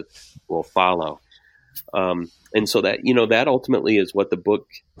losses will follow. And so that ultimately is what the book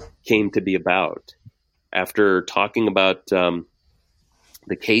came to be about. After talking about the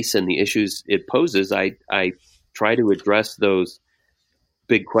case and the issues it poses, I try to address those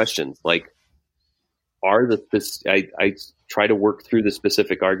big questions, like I try to work through the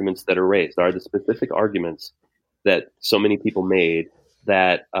specific arguments that are raised. Are the specific arguments that so many people made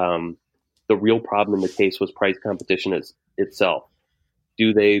that the real problem in the case was price competition itself?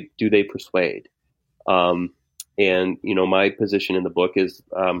 Do they persuade? And my position in the book is,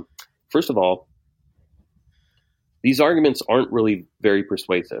 first of all, these arguments aren't really very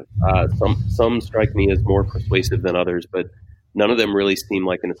persuasive. Some strike me as more persuasive than others, but none of them really seem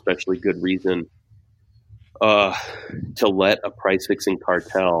like an especially good reason to let a price-fixing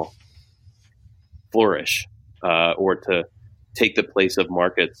cartel flourish, or to take the place of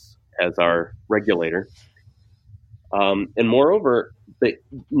markets as our regulator. And moreover,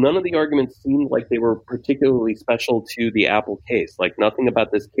 none of the arguments seemed like they were particularly special to the Apple case. Like, nothing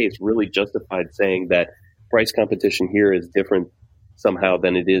about this case really justified saying that price competition here is different somehow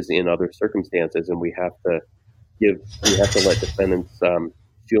than it is in other circumstances, and we have to let defendants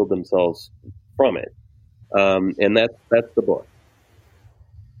shield themselves from it. And that's the book.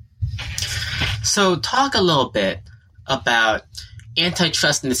 So talk a little bit about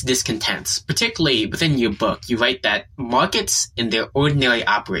antitrust and its discontents. Particularly within your book, you write that markets in their ordinary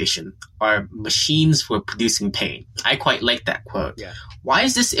operation are machines for producing pain. I quite like that quote. Yeah. Why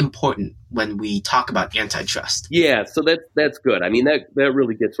is this important when we talk about antitrust? Yeah, so that's good. I mean, that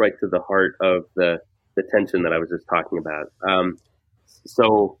really gets right to the heart of the tension that I was just talking about.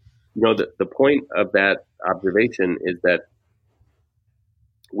 So, the point of that observation is that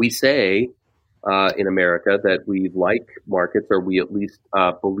we say in America that we like markets, or we at least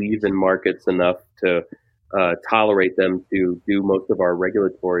believe in markets enough to tolerate them to do most of our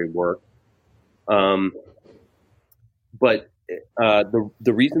regulatory work. But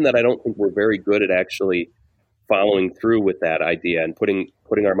the reason that I don't think we're very good at actually following through with that idea and putting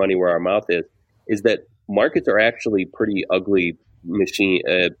our money where our mouth is that markets are actually pretty ugly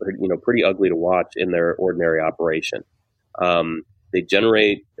pretty ugly to watch in their ordinary operation. They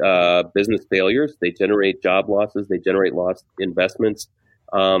generate business failures. They generate job losses. They generate lost investments.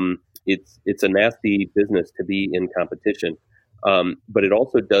 It's a nasty business to be in competition, but it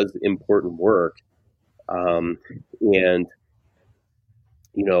also does important work. And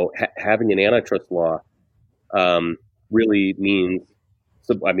having an antitrust law really means.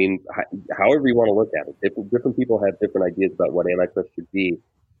 So, I mean, however you want to look at it, different people have different ideas about what antitrust should be.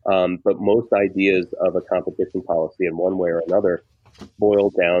 But most ideas of a competition policy in one way or another boil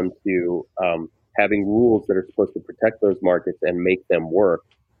down to having rules that are supposed to protect those markets and make them work,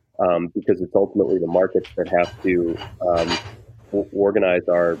 because it's ultimately the markets that have to organize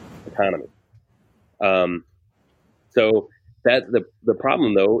our economy. So that the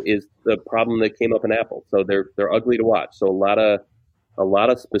problem, though, is the problem that came up in Apple. So they're ugly to watch. So a lot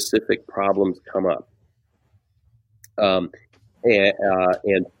of specific problems come up, and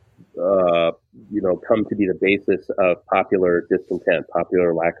come to be the basis of popular discontent,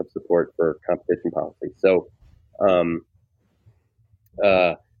 popular lack of support for competition policy. So,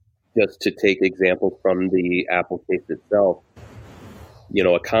 just to take examples from the Apple case itself,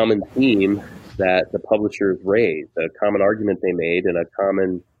 a common theme that the publishers raised, a common argument they made, and a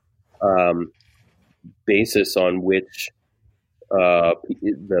common basis on which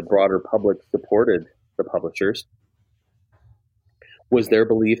the broader public supported the publishers was their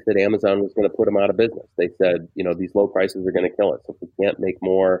belief that Amazon was going to put them out of business. They said, these low prices are going to kill us. If we can't make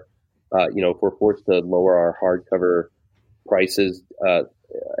more, if we're forced to lower our hardcover prices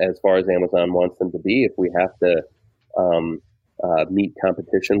as far as Amazon wants them to be, if we have to meet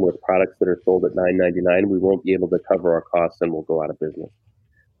competition with products that are sold at $9.99, we won't be able to cover our costs and we'll go out of business.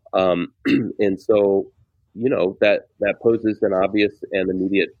 And so, that poses an obvious and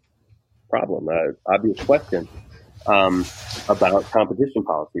immediate problem, obvious question about competition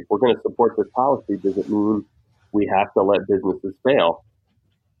policy. If we're going to support this policy, does it mean we have to let businesses fail?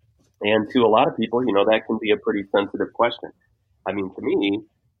 And to a lot of people, that can be a pretty sensitive question. I mean, to me,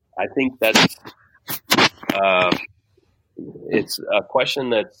 I think that's it's a question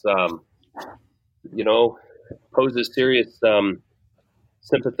that's poses serious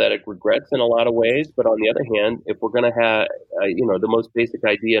sympathetic regrets in a lot of ways. But on the other hand, if we're going to have, the most basic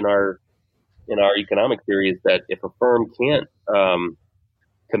idea in our economic theory is that if a firm can't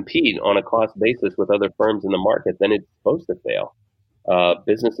compete on a cost basis with other firms in the market, then it's supposed to fail.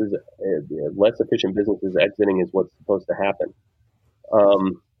 Businesses, less efficient businesses exiting is what's supposed to happen.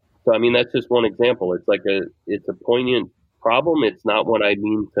 So, I mean, that's just one example. It's a poignant problem. It's not one I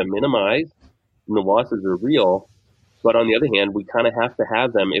mean to minimize, and the losses are real. But on the other hand, we kind of have to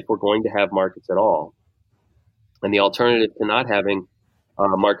have them if we're going to have markets at all. And the alternative to not having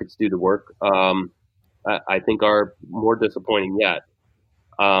markets do the work, I think, are more disappointing yet.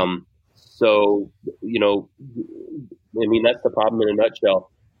 So, I mean, that's the problem in a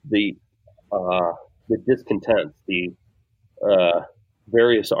nutshell. The discontents, the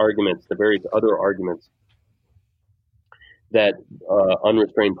various arguments, the various other arguments that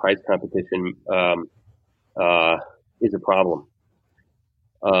unrestrained price competition is a problem.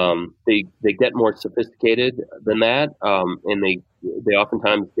 They get more sophisticated than that, and they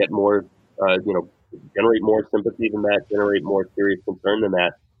oftentimes get more, generate more sympathy than that, generate more serious concern than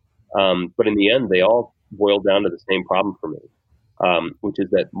that. But in the end, they all boil down to the same problem for me, which is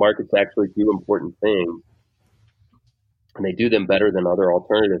that markets actually do important things, and they do them better than other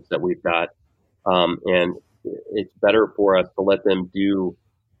alternatives that we've got. And it's better for us to let them do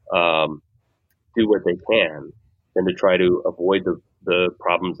what they can than to try to avoid the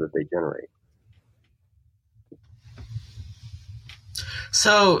problems that they generate.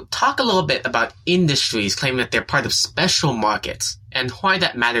 So talk a little bit about industries claiming that they're part of special markets and why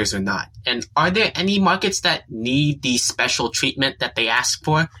that matters or not. And are there any markets that need the special treatment that they ask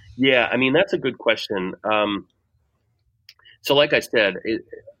for? Yeah, I mean, that's a good question. So like I said,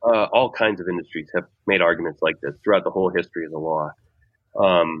 all kinds of industries have made arguments like this throughout the whole history of the law.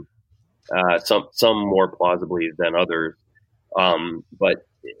 Some more plausibly than others. But,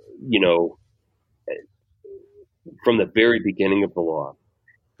 from the very beginning of the law,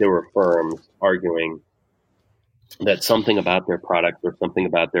 there were firms arguing that something about their product or something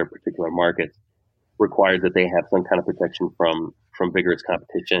about their particular markets required that they have some kind of protection from vigorous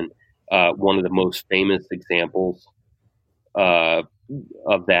competition. One of the most famous examples of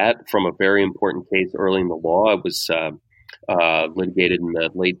that from a very important case early in the law, it was litigated in the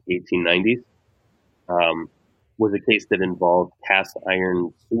late 1890s, was a case that involved cast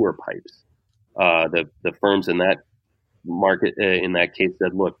iron sewer pipes. The firms in that market, in that case,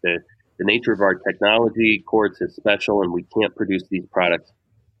 said, look, the nature of our technology, courts, is special, and we can't produce these products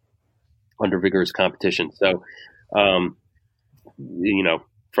under vigorous competition. So, from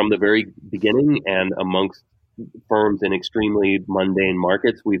the very beginning and amongst firms in extremely mundane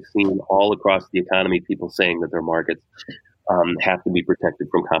markets, we've seen all across the economy people saying that their markets have to be protected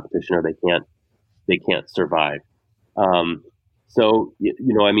from competition or they can't survive. So,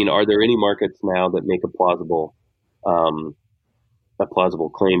 are there any markets now that make a plausible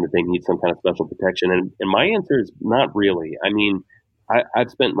claim that they need some kind of special protection? And my answer is not really. I mean,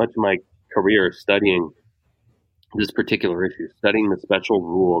 I've spent much of my career studying this particular issue, studying the special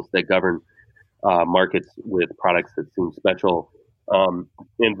rules that govern markets with products that seem special.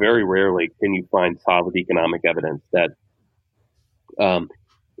 And very rarely can you find solid economic evidence that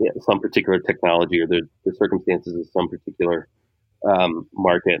some particular technology or the circumstances of some particular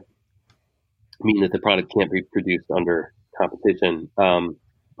market mean that the product can't be produced under competition.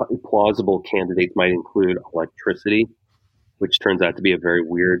 Plausible candidates might include electricity, which turns out to be a very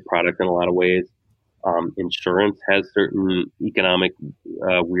weird product in a lot of ways. Insurance has certain economic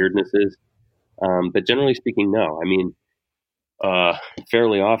weirdnesses. But generally speaking, no. I mean,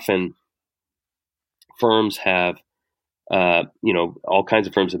 fairly often firms have, all kinds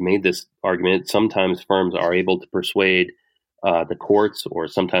of firms have made this argument. Sometimes firms are able to persuade the courts or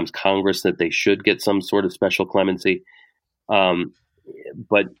sometimes Congress that they should get some sort of special clemency.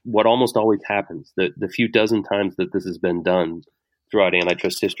 But what almost always happens, the few dozen times that this has been done throughout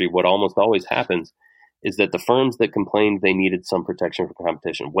antitrust history, what almost always happens is that the firms that complained they needed some protection from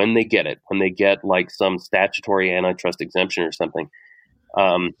competition, when they get like some statutory antitrust exemption or something,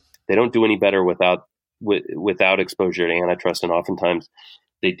 they don't do any better without exposure to antitrust, and oftentimes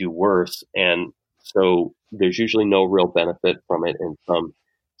they do worse. And so there's usually no real benefit from it and some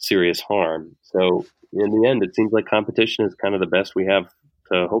serious harm. So in the end, it seems like competition is kind of the best we have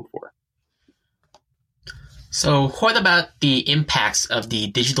to hope for. So what about the impacts of the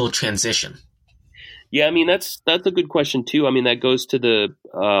digital transition? Yeah, I mean, that's a good question too. I mean, that goes to the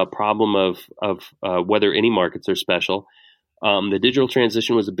problem of whether any markets are special. The digital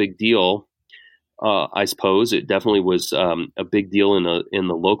transition was a big deal. I suppose it definitely was a big deal in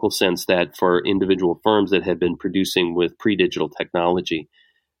the local sense that for individual firms that had been producing with pre-digital technology,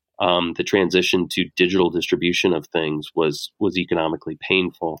 the transition to digital distribution of things was economically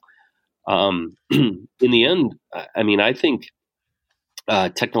painful. In the end, I mean, I think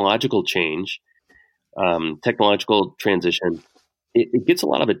technological change, technological transition, it gets a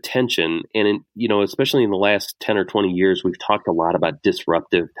lot of attention, and especially in the last 10 or 20 years, we've talked a lot about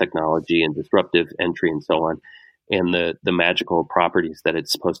disruptive technology and disruptive entry and so on, and the magical properties that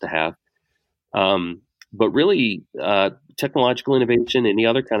it's supposed to have. But really, technological innovation, any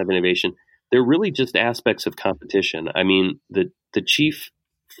other kind of innovation, they're really just aspects of competition. I mean, the chief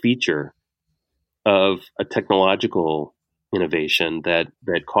feature of a technological innovation that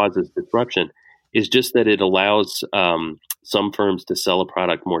causes disruption is just that it allows some firms to sell a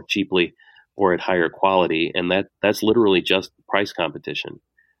product more cheaply or at higher quality, and that's literally just price competition.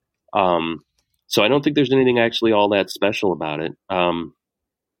 So I don't think there's anything actually all that special about it.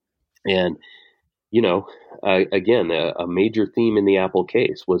 And again, a major theme in the Apple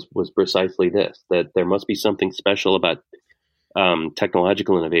case was precisely this: that there must be something special about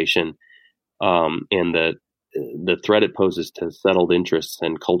technological innovation and the threat it poses to settled interests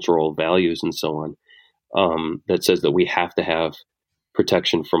and cultural values and so on. That says that we have to have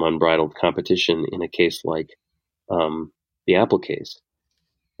protection from unbridled competition in a case like the Apple case.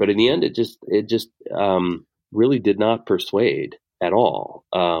 But in the end, it just really did not persuade at all.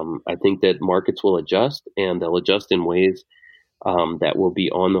 I think that markets will adjust, and they'll adjust in ways that will be,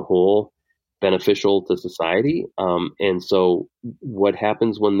 on the whole, beneficial to society. And so, what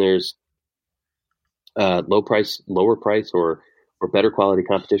happens when there's lower price, or better quality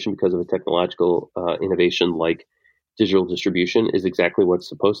competition because of a technological innovation like digital distribution is exactly what's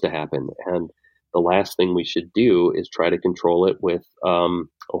supposed to happen. And the last thing we should do is try to control it with a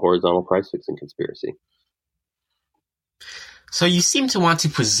horizontal price fixing conspiracy. So you seem to want to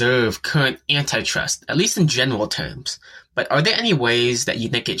preserve current antitrust, at least in general terms. But are there any ways that you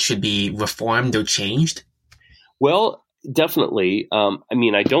think it should be reformed or changed? Well, definitely. I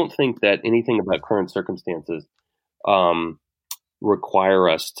mean, I don't think that anything about current circumstances require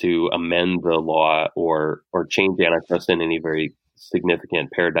us to amend the law or change antitrust in any very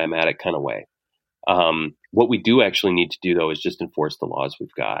significant paradigmatic kind of way. What we do actually need to do, though, is just enforce the laws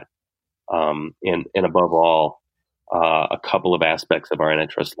we've got. And above all, a couple of aspects of our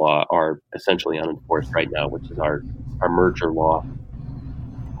antitrust law are essentially unenforced right now, which is our merger law.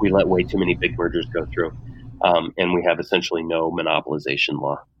 We let way too many big mergers go through, and we have essentially no monopolization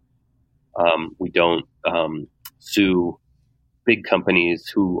law. We don't sue big companies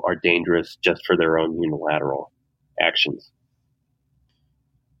who are dangerous just for their own unilateral actions.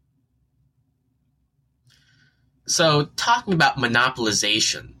 So, talking about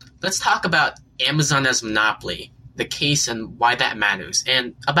monopolization, let's talk about Amazon as monopoly, the case and why that matters,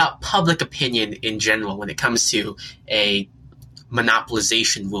 and about public opinion in general when it comes to a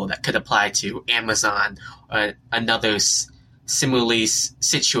monopolization rule that could apply to Amazon or another similarly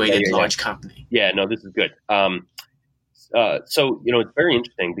situated large company. Yeah, no, this is good. So, it's very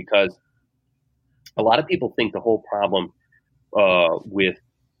interesting because a lot of people think the whole problem with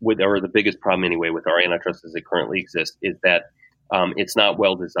or the biggest problem anyway with our antitrust as it currently exists is that it's not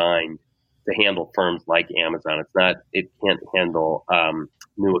well designed to handle firms like Amazon. It can't handle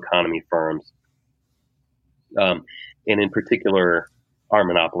new economy firms. And in particular, our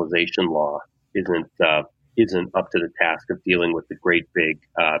monopolization law isn't up to the task of dealing with the great big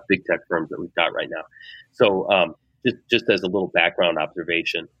tech firms that we've got right now. So just as a little background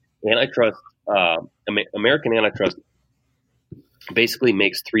observation, antitrust, American antitrust basically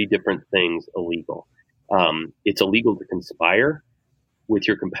makes three different things illegal. It's illegal to conspire with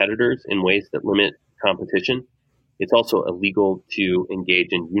your competitors in ways that limit competition. It's also illegal to engage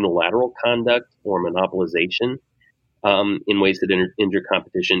in unilateral conduct or monopolization in ways that injure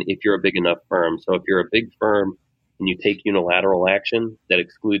competition if you're a big enough firm. So if you're a big firm and you take unilateral action that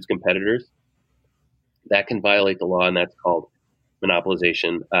excludes competitors, that can violate the law, and that's called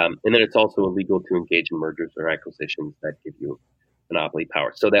monopolization. And then it's also illegal to engage in mergers or acquisitions that give you monopoly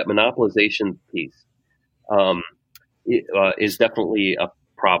power. So that monopolization piece is definitely a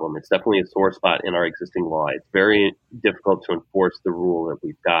problem. It's definitely a sore spot in our existing law. It's very difficult to enforce the rule that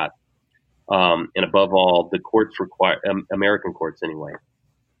we've got. And above all, the courts require, American courts anyway,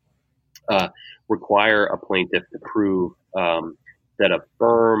 require a plaintiff to prove that a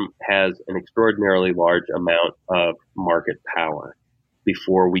firm has an extraordinarily large amount of market power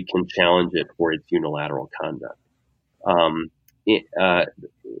before we can challenge it for its unilateral conduct.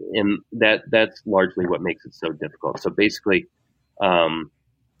 And that's largely what makes it so difficult. So basically,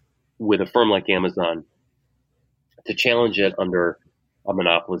 with a firm like Amazon, to challenge it under a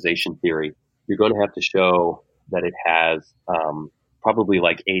monopolization theory, you're going to have to show that it has probably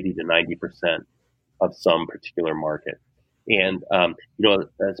like 80 to 90% of some particular market. And, a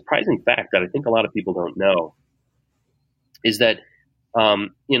surprising fact that I think a lot of people don't know is that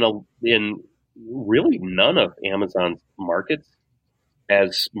in really none of Amazon's markets,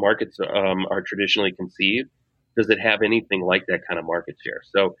 as markets are traditionally conceived, does it have anything like that kind of market share.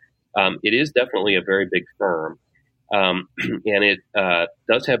 So it is definitely a very big firm, and it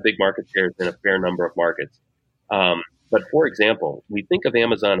does have big market shares in a fair number of markets. But for example, we think of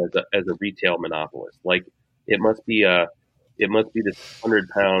Amazon as a retail monopolist, like it must be this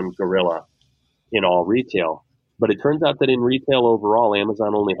 100-pound gorilla in all retail. But it turns out that in retail overall,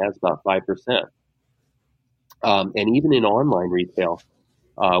 Amazon only has about 5%. And even in online retail,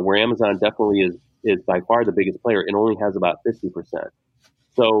 where Amazon definitely is by far the biggest player, it only has about 50%.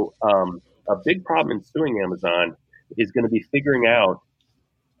 So a big problem in suing Amazon is going to be figuring out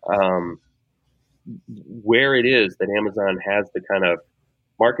where it is that Amazon has the kind of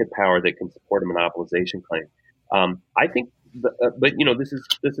market power that can support a monopolization claim. I think, but this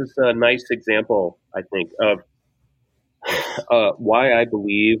is a nice example, I think, of why I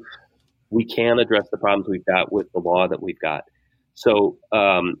believe we can address the problems we've got with the law that we've got. So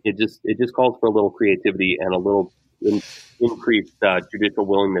it just calls for a little creativity and a little increased judicial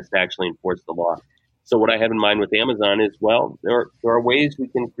willingness to actually enforce the law. So what I have in mind with Amazon is, well, there are ways we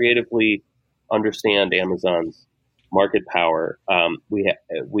can creatively understand Amazon's market power. We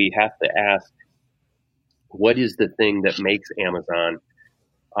have to ask, what is the thing that makes Amazon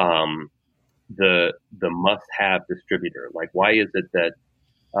the must-have distributor? Like, why is it that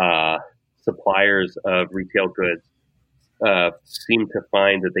suppliers of retail goods seem to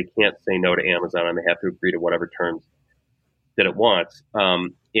find that they can't say no to Amazon and they have to agree to whatever terms that it wants?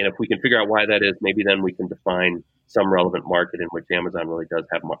 And if we can figure out why that is, maybe then we can define some relevant market in which Amazon really does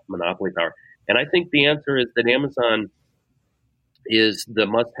have monopoly power. And I think the answer is that Amazon is the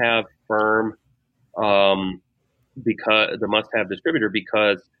must-have firm, because the must-have distributor,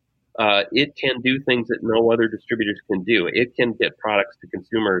 because it can do things that no other distributors can do. It can get products to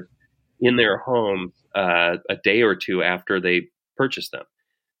consumers in their homes a day or two after they purchase them.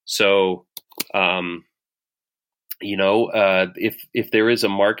 So, if there is a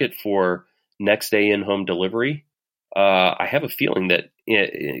market for next day in-home delivery, I have a feeling that,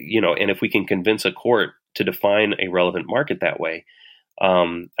 and if we can convince a court to define a relevant market that way,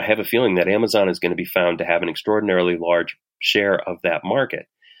 I have a feeling that Amazon is going to be found to have an extraordinarily large share of that market.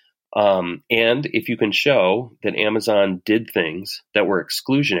 And if you can show that Amazon did things that were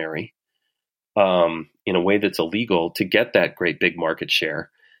exclusionary in a way that's illegal to get that great big market share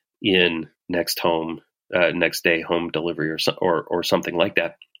in next day home delivery or something like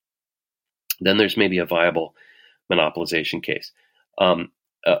that, then there's maybe a viable monopolization case.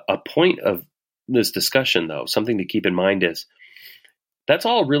 A point of this discussion, though, something to keep in mind is that's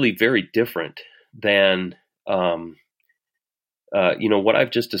all really very different than what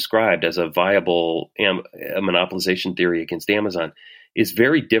I've just described as a viable monopolization theory against Amazon is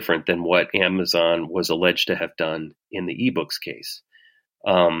very different than what Amazon was alleged to have done in the ebooks case.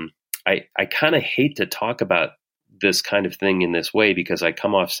 I kind of hate to talk about this kind of thing in this way because I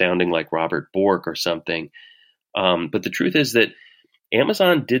come off sounding like Robert Bork or something. But the truth is that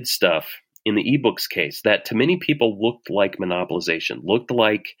Amazon did stuff in the ebooks case that to many people looked like monopolization, looked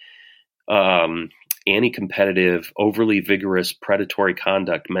like anti-competitive, overly vigorous, predatory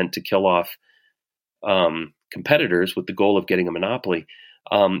conduct meant to kill off competitors with the goal of getting a monopoly,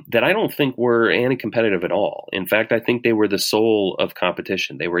 that I don't think were anti-competitive at all. In fact, I think they were the soul of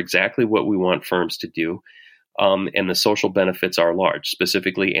competition. They were exactly what we want firms to do, and the social benefits are large.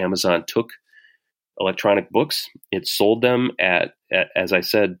 Specifically, Amazon took electronic books. It sold them at as I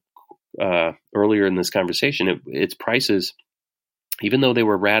said earlier in this conversation, its prices, even though they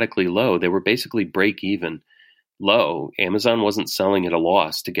were radically low, they were basically break-even low. Amazon wasn't selling at a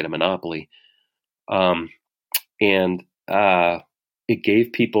loss to get a monopoly. And it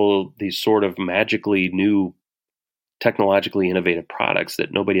gave people these sort of magically new, technologically innovative products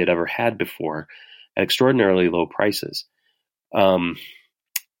that nobody had ever had before at extraordinarily low prices.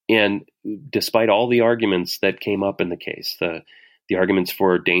 And despite all the arguments that came up in the case, the arguments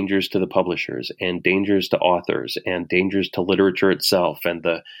for dangers to the publishers and dangers to authors and dangers to literature itself and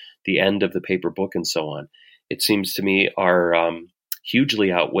the end of the paper book and so on, it seems to me are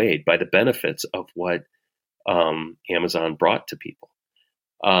hugely outweighed by the benefits of what Amazon brought to people.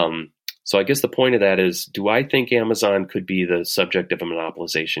 So I guess the point of that is, do I think Amazon could be the subject of a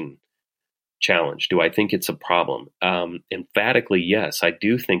monopolization challenge? Do I think it's a problem? Emphatically, yes. I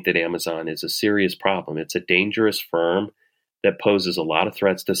do think that Amazon is a serious problem. It's a dangerous firm that poses a lot of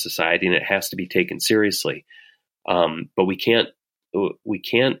threats to society, and it has to be taken seriously. But we can't,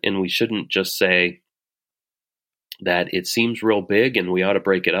 and we shouldn't just say that it seems real big and we ought to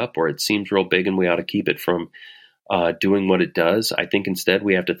break it up, or it seems real big and we ought to keep it from doing what it does. I think instead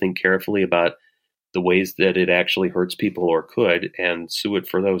we have to think carefully about the ways that it actually hurts people or could, and sue it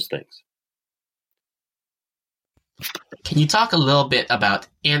for those things. Can you talk a little bit about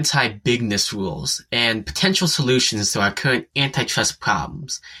anti-bigness rules and potential solutions to our current antitrust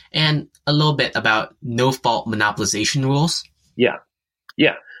problems, and a little bit about no-fault monopolization rules? Yeah.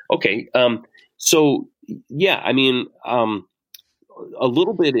 Okay. A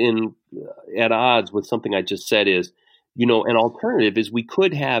little bit at odds with something I just said is, an alternative is we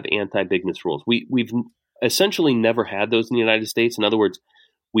could have anti-bigness rules. We've essentially never had those in the United States. In other words,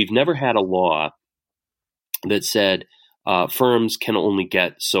 we've never had a law that said firms can only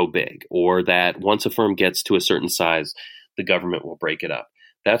get so big, or that once a firm gets to a certain size, the government will break it up.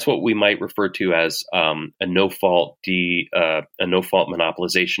 That's what we might refer to as a no-fault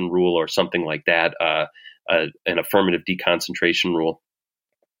monopolization rule, or something like that, an affirmative deconcentration rule.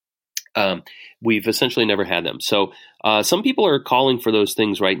 We've essentially never had them. So some people are calling for those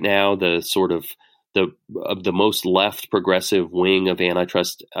things right now. The sort of the most left progressive wing of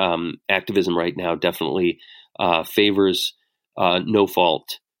antitrust activism right now definitely favors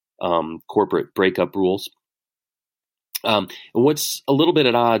no-fault corporate breakup rules. And what's a little bit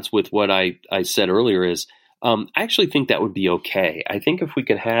at odds with what I said earlier is I actually think that would be okay. I think if we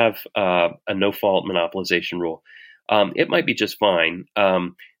could have a no-fault monopolization rule, it might be just fine.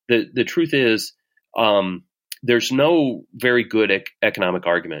 The truth is, there's no very good economic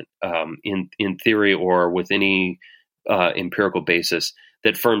argument in theory or with any empirical basis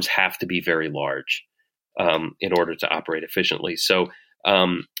that firms have to be very large in order to operate efficiently. So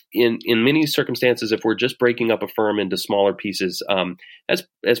in many circumstances, if we're just breaking up a firm into smaller pieces,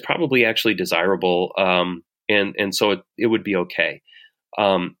 that's probably actually desirable, and so it would be okay.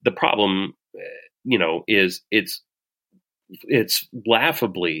 The problem, is it's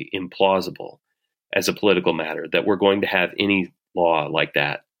laughably implausible as a political matter that we're going to have any law like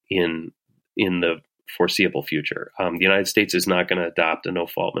that in the foreseeable future. The United States is not going to adopt a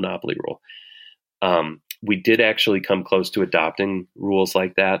no-fault monopoly rule. We did actually come close to adopting rules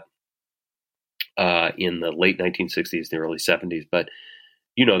like that in the late 1960s, the early 70s, but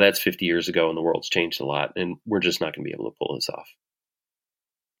that's 50 years ago, and the world's changed a lot, and we're just not going to be able to pull this off.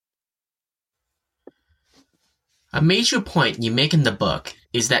 A major point you make in the book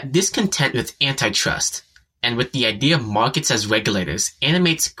is that discontent with antitrust and with the idea of markets as regulators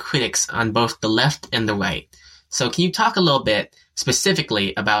animates critics on both the left and the right. So can you talk a little bit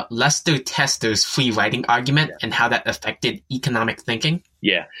specifically about Lester Tester's free riding argument and how that affected economic thinking?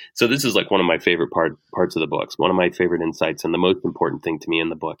 Yeah. So this is like one of my favorite parts of the books, one of my favorite insights, and the most important thing to me in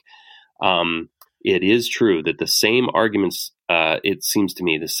the book. It is true that the same arguments, it seems to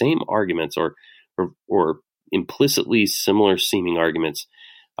me, the same arguments or implicitly similar seeming arguments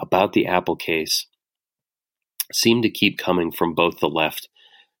about the Apple case seem to keep coming from both the left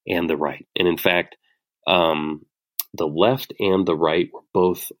and the right. And in fact, the left and the right were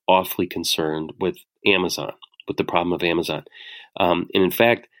both awfully concerned with Amazon, with the problem of Amazon. And in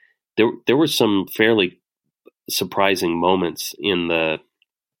fact, there were some fairly surprising moments in the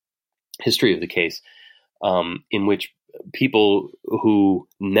history of the case in which people who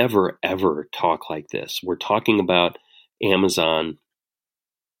never, ever talk like this were talking about Amazon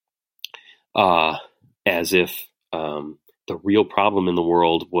as if the real problem in the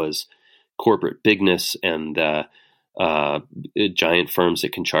world was corporate bigness and giant firms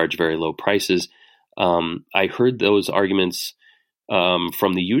that can charge very low prices. I heard those arguments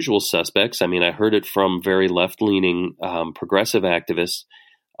from the usual suspects. I mean, I heard it from very left-leaning progressive activists,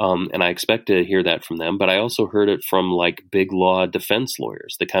 and I expect to hear that from them. But I also heard it from like big law defense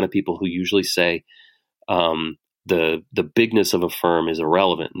lawyers, the kind of people who usually say the bigness of a firm is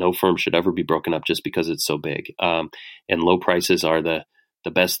irrelevant. No firm should ever be broken up just because it's so big. And low prices are the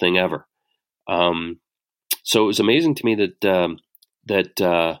best thing ever. So it was amazing to me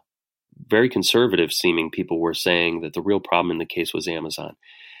that very conservative seeming people were saying that the real problem in the case was Amazon.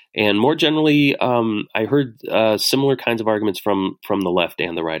 And more generally, I heard similar kinds of arguments from the left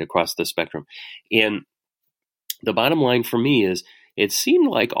and the right across the spectrum. And the bottom line for me is it seemed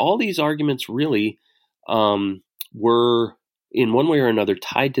like all these arguments really were in one way or another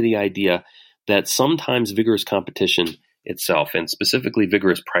tied to the idea that sometimes vigorous competition itself, and specifically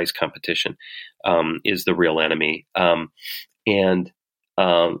vigorous price competition, is the real enemy. And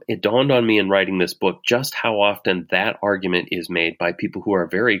it dawned on me in writing this book just how often that argument is made by people who are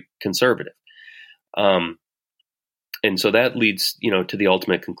very conservative. And so that leads, to the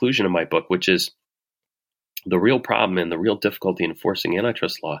ultimate conclusion of my book, which is the real problem and the real difficulty in enforcing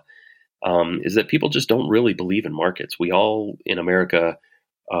antitrust law is that people just don't really believe in markets. We all in America,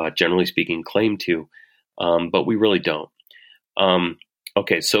 generally speaking, claim to, but we really don't.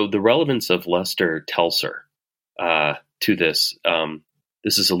 Okay, so the relevance of Lester Telser to this,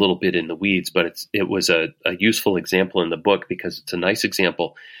 this is a little bit in the weeds, but it was a useful example in the book because it's a nice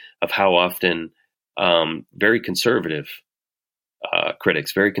example of how often very conservative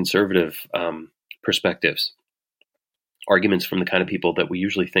critics, very conservative perspectives, arguments from the kind of people that we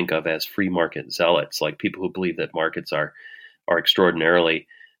usually think of as free market zealots, like people who believe that markets are extraordinarily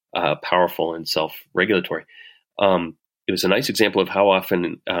powerful and self-regulatory. It was a nice example of how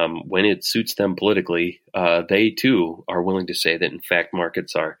often, when it suits them politically, they too are willing to say that in fact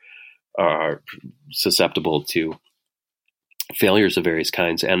markets are susceptible to failures of various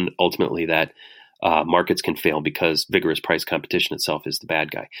kinds, and ultimately that markets can fail because vigorous price competition itself is the bad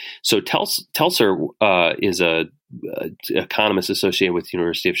guy. So Telser is a economist associated with the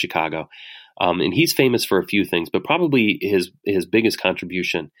University of Chicago, and he's famous for a few things, but probably his biggest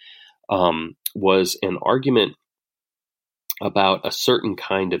contribution was an argument about a certain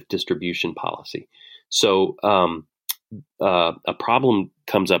kind of distribution policy. So a problem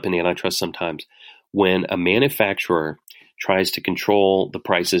comes up in antitrust sometimes when a manufacturer tries to control the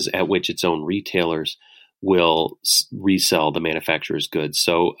prices at which its own retailers will resell the manufacturer's goods.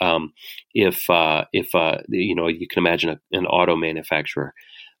 So if you can imagine an auto manufacturer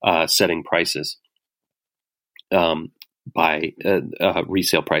setting prices by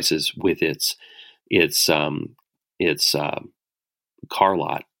resale prices with its car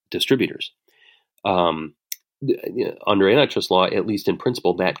lot distributors. Under antitrust law, at least in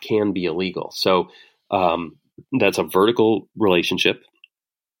principle, that can be illegal. So that's a vertical relationship.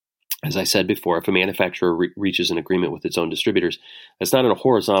 As I said before, if a manufacturer reaches an agreement with its own distributors, that's not a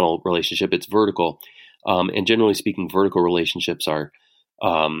horizontal relationship, it's vertical. And generally speaking, vertical relationships are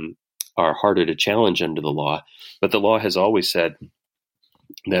harder to challenge under the law. But the law has always said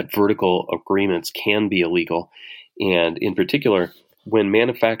that vertical agreements can be illegal. And in particular, when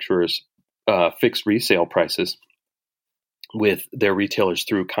manufacturers fix resale prices with their retailers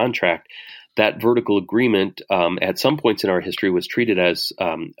through contract, that vertical agreement at some points in our history was treated as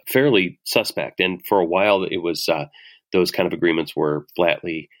fairly suspect. And for a while, it was those kind of agreements were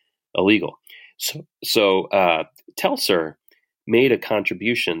flatly illegal. So Telser made a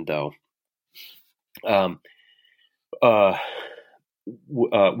contribution, though,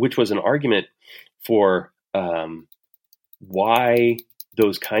 which was an argument for why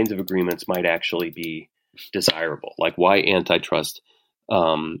those kinds of agreements might actually be desirable, like why antitrust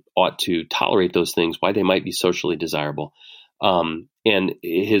ought to tolerate those things, why they might be socially desirable. And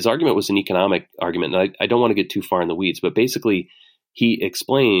his argument was an economic argument. And I don't want to get too far in the weeds, but basically he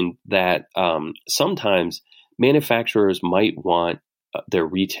explained that sometimes manufacturers might want their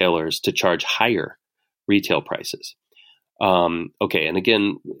retailers to charge higher retail prices. Okay, and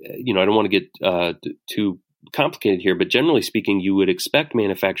again, I don't want to get too complicated here, but generally speaking, you would expect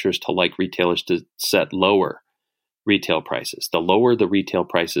manufacturers to like retailers to set lower retail prices. The lower the retail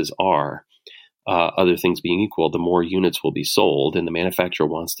prices are, other things being equal, the more units will be sold, and the manufacturer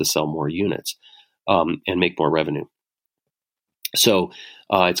wants to sell more units and make more revenue. So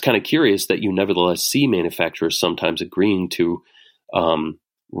it's kind of curious that you nevertheless see manufacturers sometimes agreeing to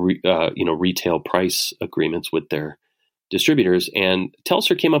retail price agreements with their distributors. And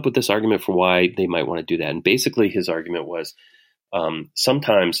Telser came up with this argument for why they might want to do that. And basically his argument was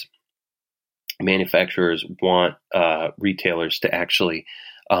sometimes manufacturers want retailers to actually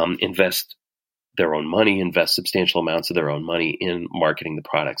invest their own money, invest substantial amounts of their own money in marketing the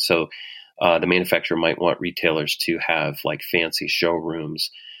product. So the manufacturer might want retailers to have like fancy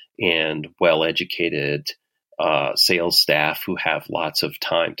showrooms and well-educated sales staff who have lots of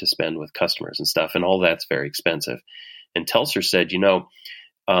time to spend with customers and stuff, and all that's very expensive. And Telser said,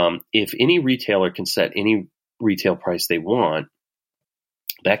 if any retailer can set any retail price they want,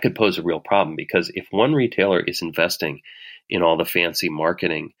 that could pose a real problem, because if one retailer is investing in all the fancy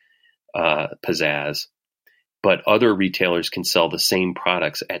marketing pizzazz, but other retailers can sell the same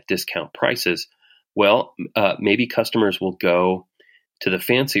products at discount prices, well, maybe customers will go to the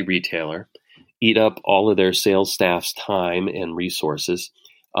fancy retailer, eat up all of their sales staff's time and resources,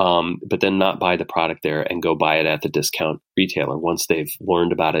 but then not buy the product there and go buy it at the discount retailer once they've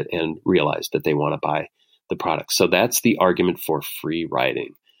learned about it and realized that they want to buy the product. So that's the argument for free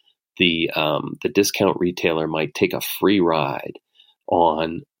riding. The discount retailer might take a free ride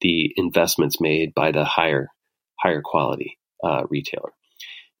on the investments made by the higher quality retailer.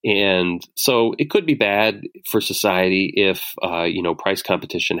 And so it could be bad for society if price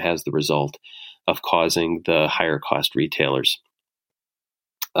competition has the result of causing the higher cost retailers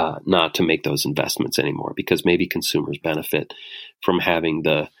not to make those investments anymore, because maybe consumers benefit from having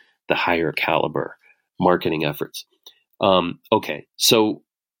the higher caliber marketing efforts. Okay, so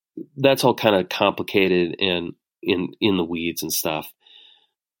that's all kind of complicated and in the weeds and stuff,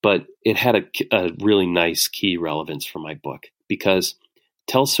 but it had a really nice key relevance for my book, because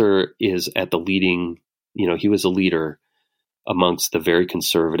Telser is at the leading, he was a leader amongst the very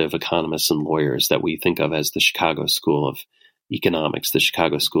conservative economists and lawyers that we think of as the Chicago School of Economics, the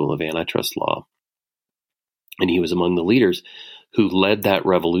Chicago School of Antitrust Law. And he was among the leaders who led that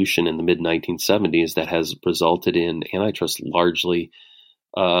revolution in the mid-1970s that has resulted in antitrust largely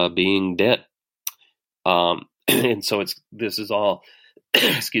being dead. And so this is all,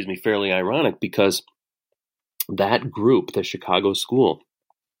 fairly ironic, because that group, the Chicago School,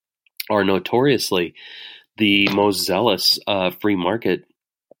 are notoriously the most zealous free market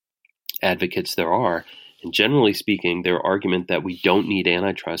advocates there are. And generally speaking, their argument that we don't need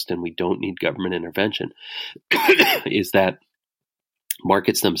antitrust and we don't need government intervention is that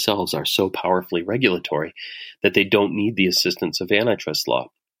markets themselves are so powerfully regulatory that they don't need the assistance of antitrust law.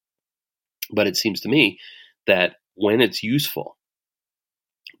 But it seems to me that when it's useful,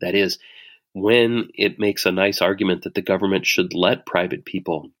 that is, when it makes a nice argument that the government should let private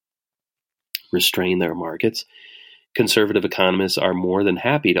people restrain their markets, conservative economists are more than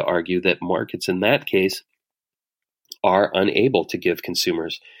happy to argue that markets in that case are unable to give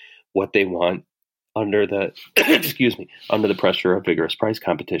consumers what they want under the under the pressure of vigorous price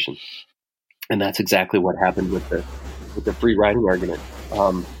competition. And that's exactly what happened with the free riding argument.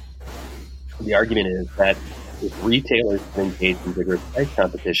 The argument is that if retailers can engage in vigorous price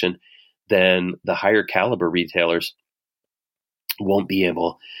competition, then the higher caliber retailers won't be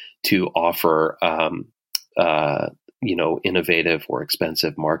able to offer innovative or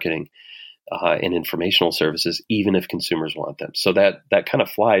expensive marketing and informational services, even if consumers want them. So that kind of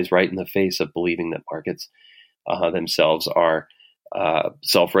flies right in the face of believing that markets themselves are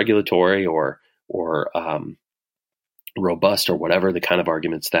self-regulatory or robust, or whatever the kind of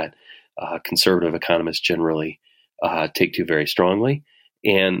arguments that conservative economists generally take to very strongly.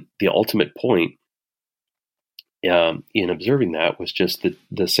 And the ultimate point in observing that was just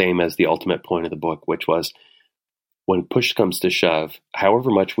the same as the ultimate point of the book, which was, when push comes to shove,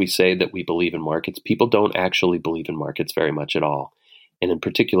 however much we say that we believe in markets, people don't actually believe in markets very much at all. And in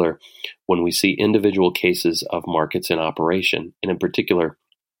particular, when we see individual cases of markets in operation, and in particular,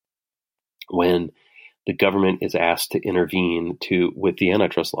 when the government is asked to intervene with the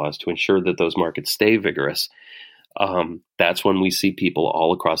antitrust laws to ensure that those markets stay vigorous, that's when we see people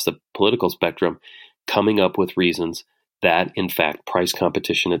all across the political spectrum coming up with reasons that, in fact, price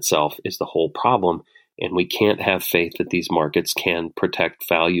competition itself is the whole problem. And we can't have faith that these markets can protect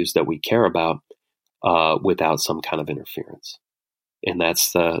values that we care about without some kind of interference. And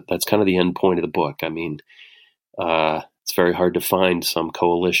that's kind of the end point of the book. I mean, it's very hard to find some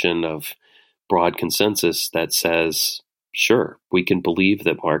coalition of broad consensus that says, sure, we can believe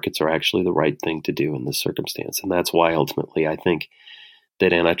that markets are actually the right thing to do in this circumstance. And that's why ultimately I think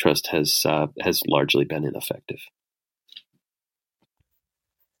that antitrust has largely been ineffective.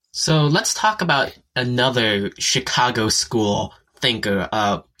 So let's talk about another Chicago School thinker,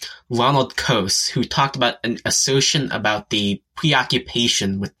 Ronald Coase, who talked about an assertion about the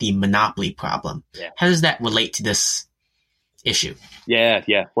preoccupation with the monopoly problem. Yeah. How does that relate to this issue? Yeah.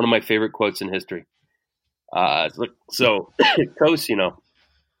 One of my favorite quotes in history. So Coase,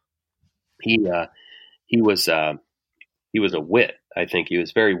 he was a wit. I think he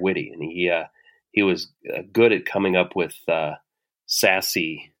was very witty, and he was good at coming up with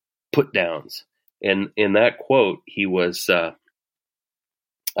sassy put downs. And in that quote, he was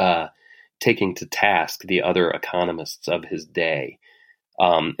taking to task the other economists of his day.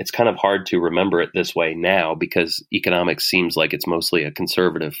 It's kind of hard to remember it this way now because economics seems like it's mostly a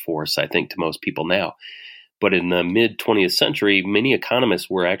conservative force, I think, to most people now. But in the mid-20th century, many economists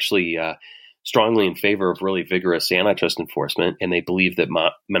were actually strongly in favor of really vigorous antitrust enforcement, and they believed that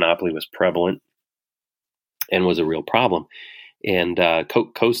monopoly was prevalent and was a real problem. And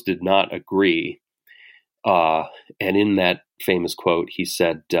Coase did not agree. And in that famous quote, he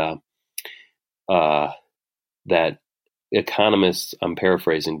said that economists, I'm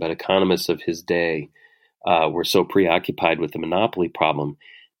paraphrasing, but economists of his day were so preoccupied with the monopoly problem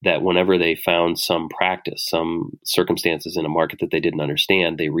that whenever they found some practice, some circumstances in a market that they didn't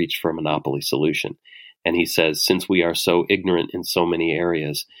understand, they reached for a monopoly solution. And he says, since we are so ignorant in so many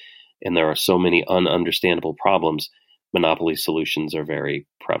areas and there are so many ununderstandable problems, monopoly solutions are very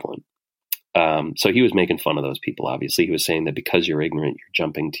prevalent. So he was making fun of those people, obviously. He was saying that because you're ignorant, you're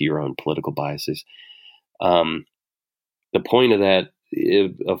jumping to your own political biases. The point of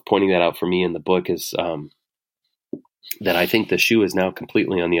pointing that out for me in the book is that I think the shoe is now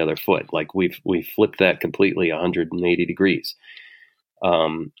completely on the other foot. Like we've flipped that completely 180 degrees.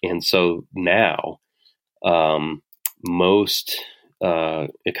 And so now most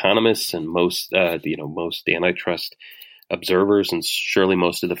economists and most antitrust observers and surely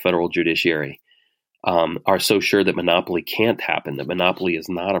most of the federal judiciary are so sure that monopoly can't happen, that monopoly is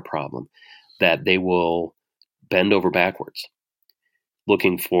not a problem, that they will bend over backwards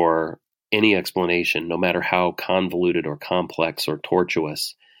looking for any explanation, no matter how convoluted or complex or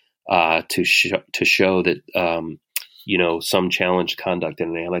tortuous, to show that some challenged conduct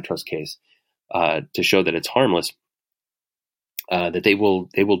in an antitrust case, to show that it's harmless. That they will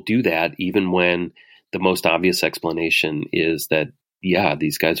do that even when the most obvious explanation is that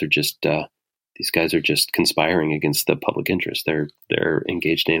these guys are just conspiring against the public interest. They're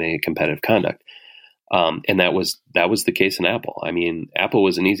engaged in a competitive conduct. And that was the case in Apple. I mean, Apple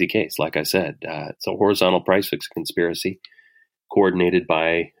was an easy case. Like I said, it's a horizontal price fix conspiracy coordinated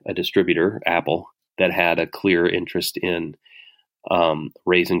by a distributor, Apple, that had a clear interest in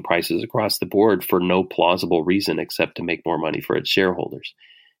raising prices across the board for no plausible reason except to make more money for its shareholders.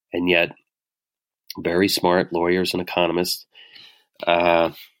 And yet, very smart lawyers and economists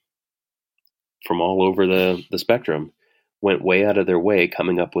from all over the spectrum went way out of their way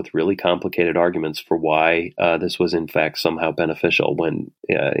coming up with really complicated arguments for why this was in fact somehow beneficial and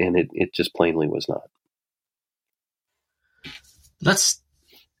it just plainly was not. Let's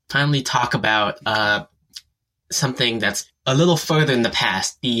finally talk about something that's a little further in the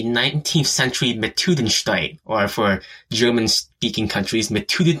past, the 19th century Methudenstreit, or for German-speaking countries,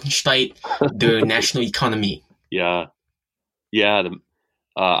 Methudenstreit der Nationalökonomie. Yeah.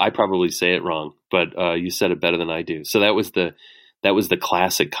 I probably say it wrong, but you said it better than I do. So that was the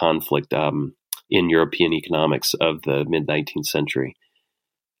classic conflict in European economics of the mid-19th century.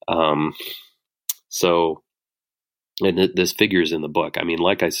 And this figures in the book. I mean,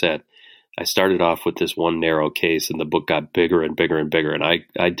 like I said, I started off with this one narrow case, and the book got bigger and bigger and bigger, and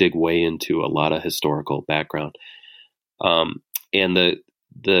I dig way into a lot of historical background. And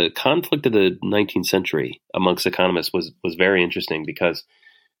the conflict of the 19th century amongst economists was very interesting because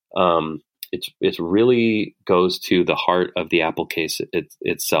it really goes to the heart of the Apple case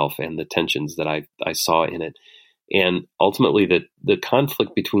itself and the tensions that I saw in it, and ultimately the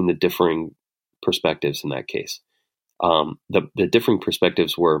conflict between the differing perspectives in that case. The differing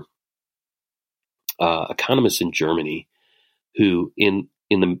perspectives were economists in Germany who in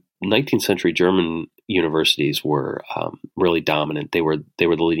the 19th century German universities were really dominant. They were the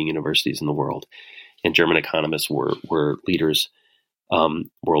leading universities in the world, and German economists were leaders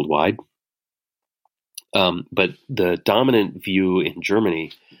worldwide. But the dominant view in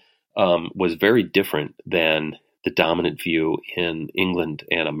Germany was very different than the dominant view in England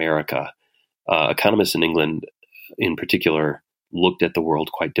and America. Economists in England, in particular, looked at the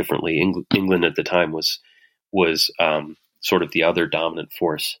world quite differently. England at the time was sort of the other dominant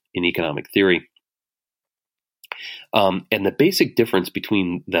force in economic theory. And the basic difference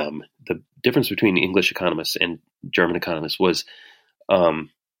between them, the difference between English economists and German economists was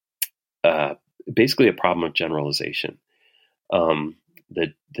basically a problem of generalization.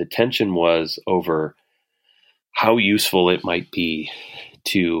 The tension was over how useful it might be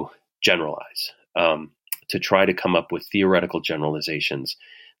to generalize, to try to come up with theoretical generalizations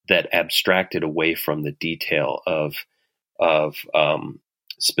that abstracted away from the detail of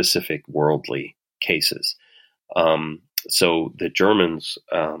specific worldly cases. So the Germans,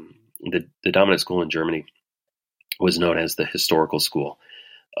 the dominant school in Germany was known as the historical school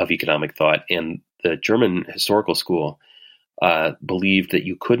of economic thought. And the German historical school believed that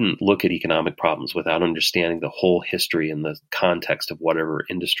you couldn't look at economic problems without understanding the whole history and the context of whatever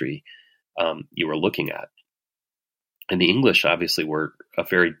industry you were looking at. And the English obviously were a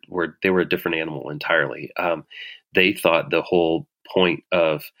different animal entirely. They thought the whole point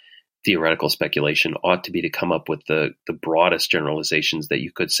of theoretical speculation ought to be to come up with the broadest generalizations that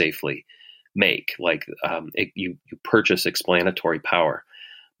you could safely make. Like you purchase explanatory power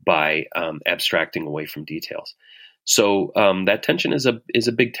by abstracting away from details. So that tension is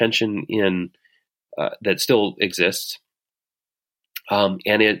a big tension in that still exists, and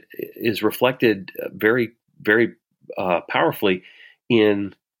it is reflected very, very powerfully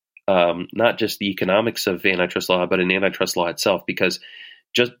in not just the economics of antitrust law, but in antitrust law itself. Because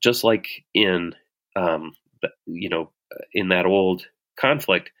just like in in that old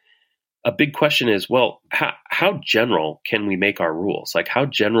conflict, a big question is, well, how general can we make our rules? Like, how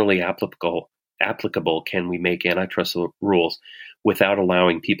generally applicable can we make antitrust rules without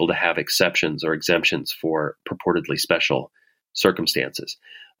allowing people to have exceptions or exemptions for purportedly special circumstances?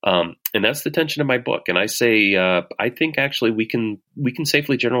 And that's the tension of my book. And I say, I think actually we can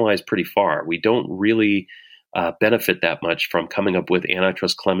safely generalize pretty far. We don't really benefit that much from coming up with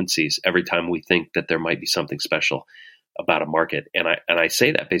antitrust clemencies every time we think that there might be something special about a market. And I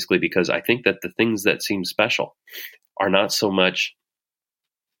say that basically because I think that the things that seem special are not so much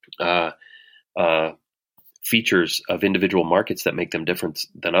features of individual markets that make them different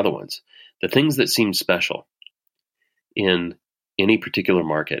than other ones. The things that seem special in any particular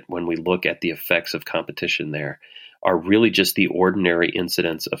market, when we look at the effects of competition there, are really just the ordinary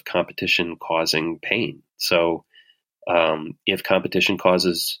incidents of competition causing pain. So if competition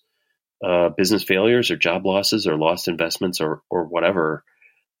causes business failures or job losses or lost investments or whatever,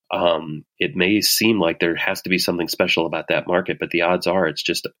 it may seem like there has to be something special about that market, but the odds are it's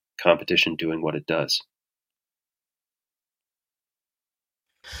just competition doing what it does.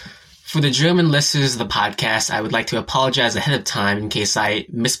 For the German listeners of the podcast, I would like to apologize ahead of time in case I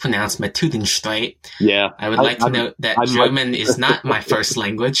mispronounced Methudenstreit. Yeah. I would like to note that German is not my first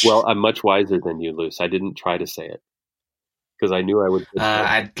language. Well, I'm much wiser than you, Luce. I didn't try to say it because I knew I would.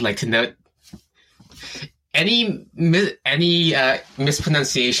 I'd like to note any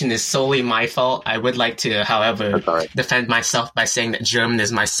mispronunciation is solely my fault. I would like to, however, defend myself by saying that German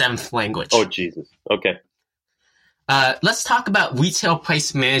is my seventh language. Oh, Jesus. Okay. Let's talk about retail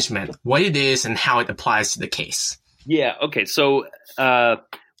price management, what it is and how it applies to the case. Yeah. Okay. So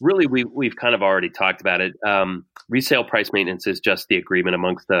really, we've kind of already talked about it. Resale price maintenance is just the agreement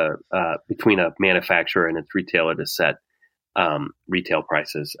amongst between a manufacturer and its retailer to set retail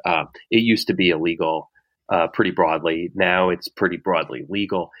prices. It used to be illegal pretty broadly. Now it's pretty broadly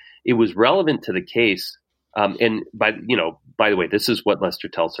legal. It was relevant to the case. And by the way, this is what Lester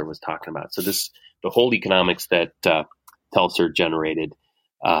Teltzer was talking about. So the whole economics that Teltzer generated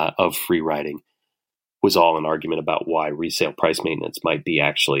of free riding was all an argument about why resale price maintenance might be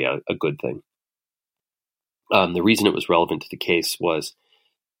actually a good thing. The reason it was relevant to the case was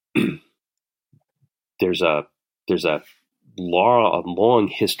there's a long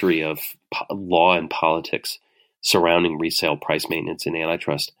history of law and politics surrounding resale price maintenance in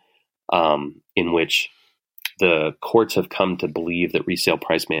antitrust, in which the courts have come to believe that resale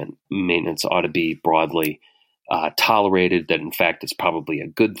price maintenance ought to be broadly tolerated, that in fact it's probably a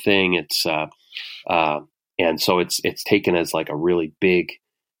good thing. And so it's taken as like a really big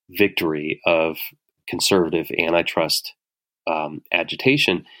victory of conservative antitrust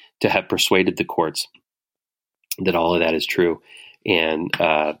agitation to have persuaded the courts that all of that is true, and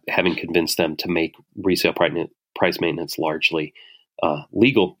having convinced them to make resale price maintenance largely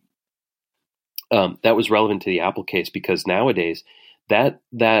legal. That was relevant to the Apple case because nowadays that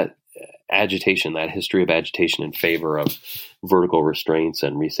agitation, that history of agitation in favor of vertical restraints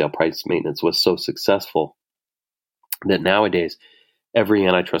and resale price maintenance was so successful that nowadays every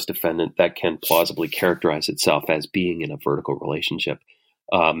antitrust defendant that can plausibly characterize itself as being in a vertical relationship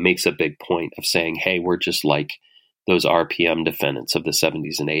makes a big point of saying, hey, we're just like those RPM defendants of the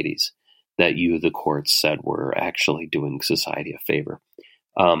 70s and 80s that you, the courts, said were actually doing society a favor.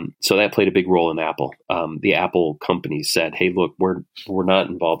 So that played a big role in Apple. The Apple company said, hey, look, we're not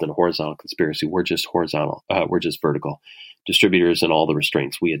involved in a horizontal conspiracy. We're just horizontal. We're just vertical. Distributors and all the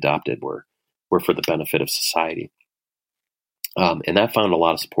restraints we adopted were for the benefit of society. And that found a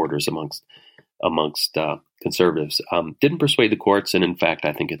lot of supporters amongst conservatives. Didn't persuade the courts. And in fact,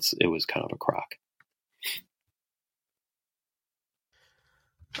 I think it was kind of a crock.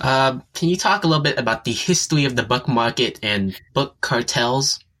 Can you talk a little bit about the history of the book market and book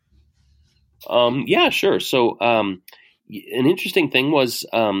cartels? Yeah, sure. So the interesting thing was,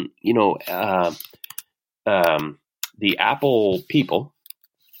 the Apple people,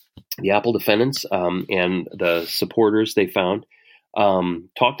 the Apple defendants, and the supporters they found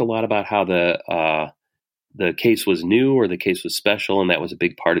talked a lot about how the case was new or the case was special, and that was a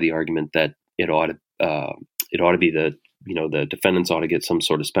big part of the argument that it ought to be the defendants ought to get some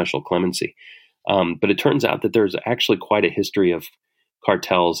sort of special clemency. But it turns out that there's actually quite a history of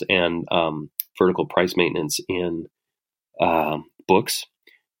cartels and vertical price maintenance in books.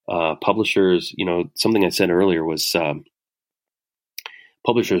 Publishers, something I said earlier was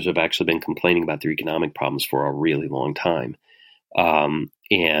publishers have actually been complaining about their economic problems for a really long time.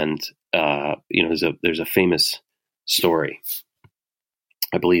 There's a famous story.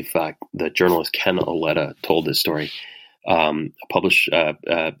 I believe the journalist Ken Auletta told this story. A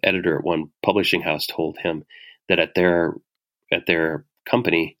editor at one publishing house told him that at their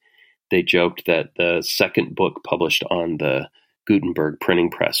company, they joked that the second book published on the Gutenberg printing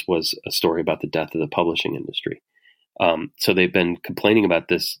press was a story about the death of the publishing industry. So they've been complaining about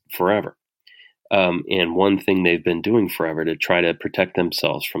this forever. And one thing they've been doing forever to try to protect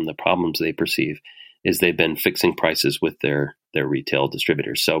themselves from the problems they perceive is they've been fixing prices with their retail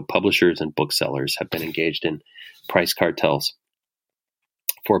distributors. So publishers and booksellers have been engaged in price cartels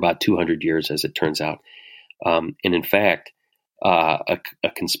for about 200 years, as it turns out. And in fact, a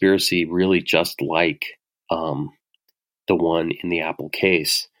conspiracy really just like the one in the Apple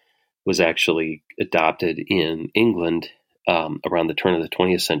case was actually adopted in England around the turn of the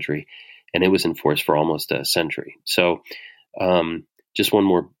 20th century, and it was enforced for almost a century. So just one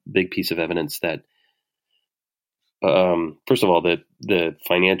more big piece of evidence that, first of all, the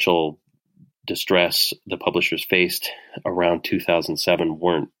financial distress the publishers faced around 2007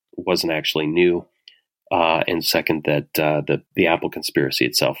 wasn't actually new, and second, that the Apple conspiracy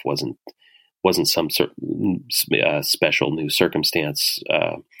itself wasn't some sort of special new circumstance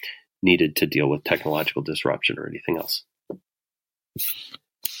needed to deal with technological disruption or anything else.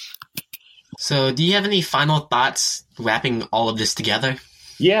 So do you have any final thoughts wrapping all of this together?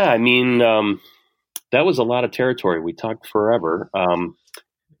 Yeah, I mean, that was a lot of territory. We talked forever,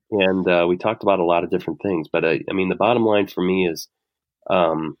 and we talked about a lot of different things. But I mean, the bottom line for me is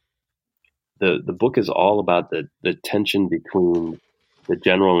the book is all about the tension between the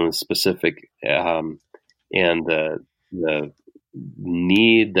general and the specific, and the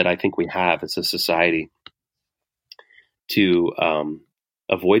need that I think we have as a society to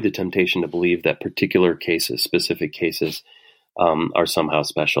avoid the temptation to believe that particular cases, specific cases, are somehow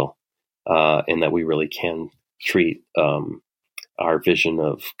special, and that we really can treat our vision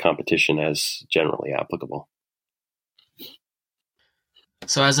of competition as generally applicable.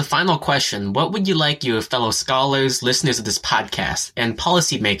 So as a final question, what would you like your fellow scholars, listeners of this podcast, and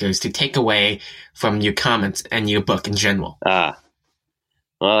policymakers to take away from your comments and your book in general? Well,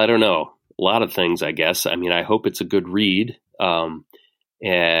 I don't know. A lot of things, I guess. I mean, I hope it's a good read. And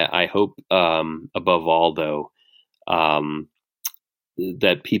I hope, above all, though,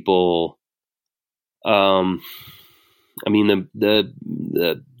 that people, the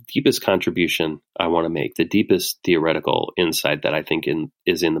deepest contribution I want to make, the deepest theoretical insight that I think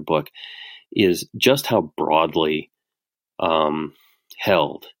is in the book, is just how broadly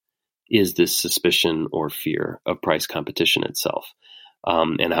held is this suspicion or fear of price competition itself,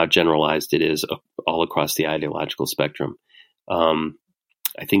 and how generalized it is all across the ideological spectrum.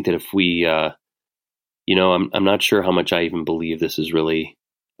 I think that if we, I'm not sure how much I even believe this is really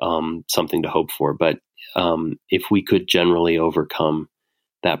something to hope for, but if we could generally overcome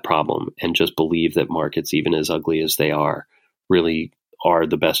that problem and just believe that markets, even as ugly as they are, really are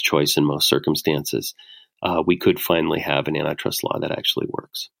the best choice in most circumstances, we could finally have an antitrust law that actually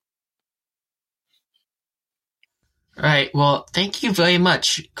works. All right. Well, thank you very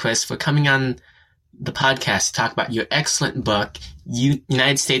much, Chris, for coming on the podcast to talk about your excellent book,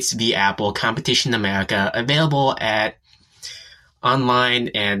 United States v. Apple, Competition in America, available online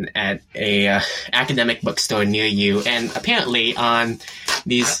and at a academic bookstore near you, and apparently on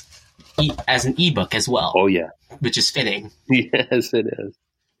these as an ebook as well. Oh, yeah. Which is fitting. Yes, it is.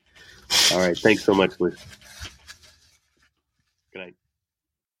 All right. Thanks so much, Liz. Good night.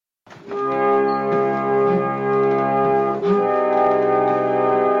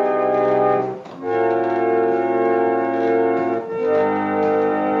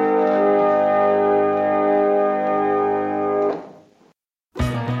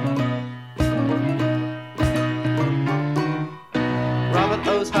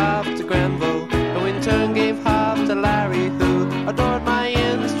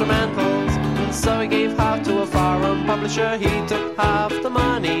 He took half the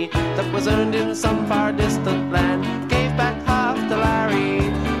money that was earned in some far distant land, gave back half to Larry,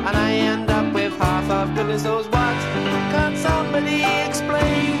 and I end up with half of goodness knows what.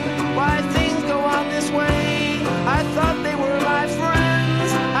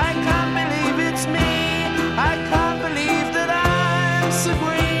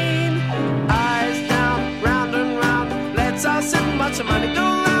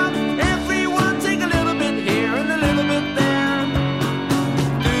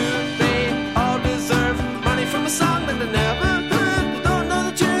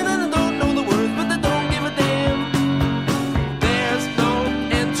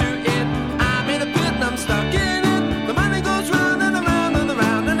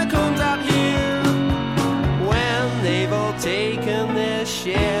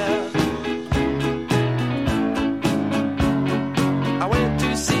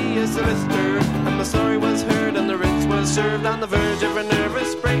 on the verge of a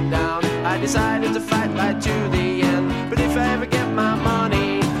nervous breakdown. I decided to fight right to the end. But if I ever get my money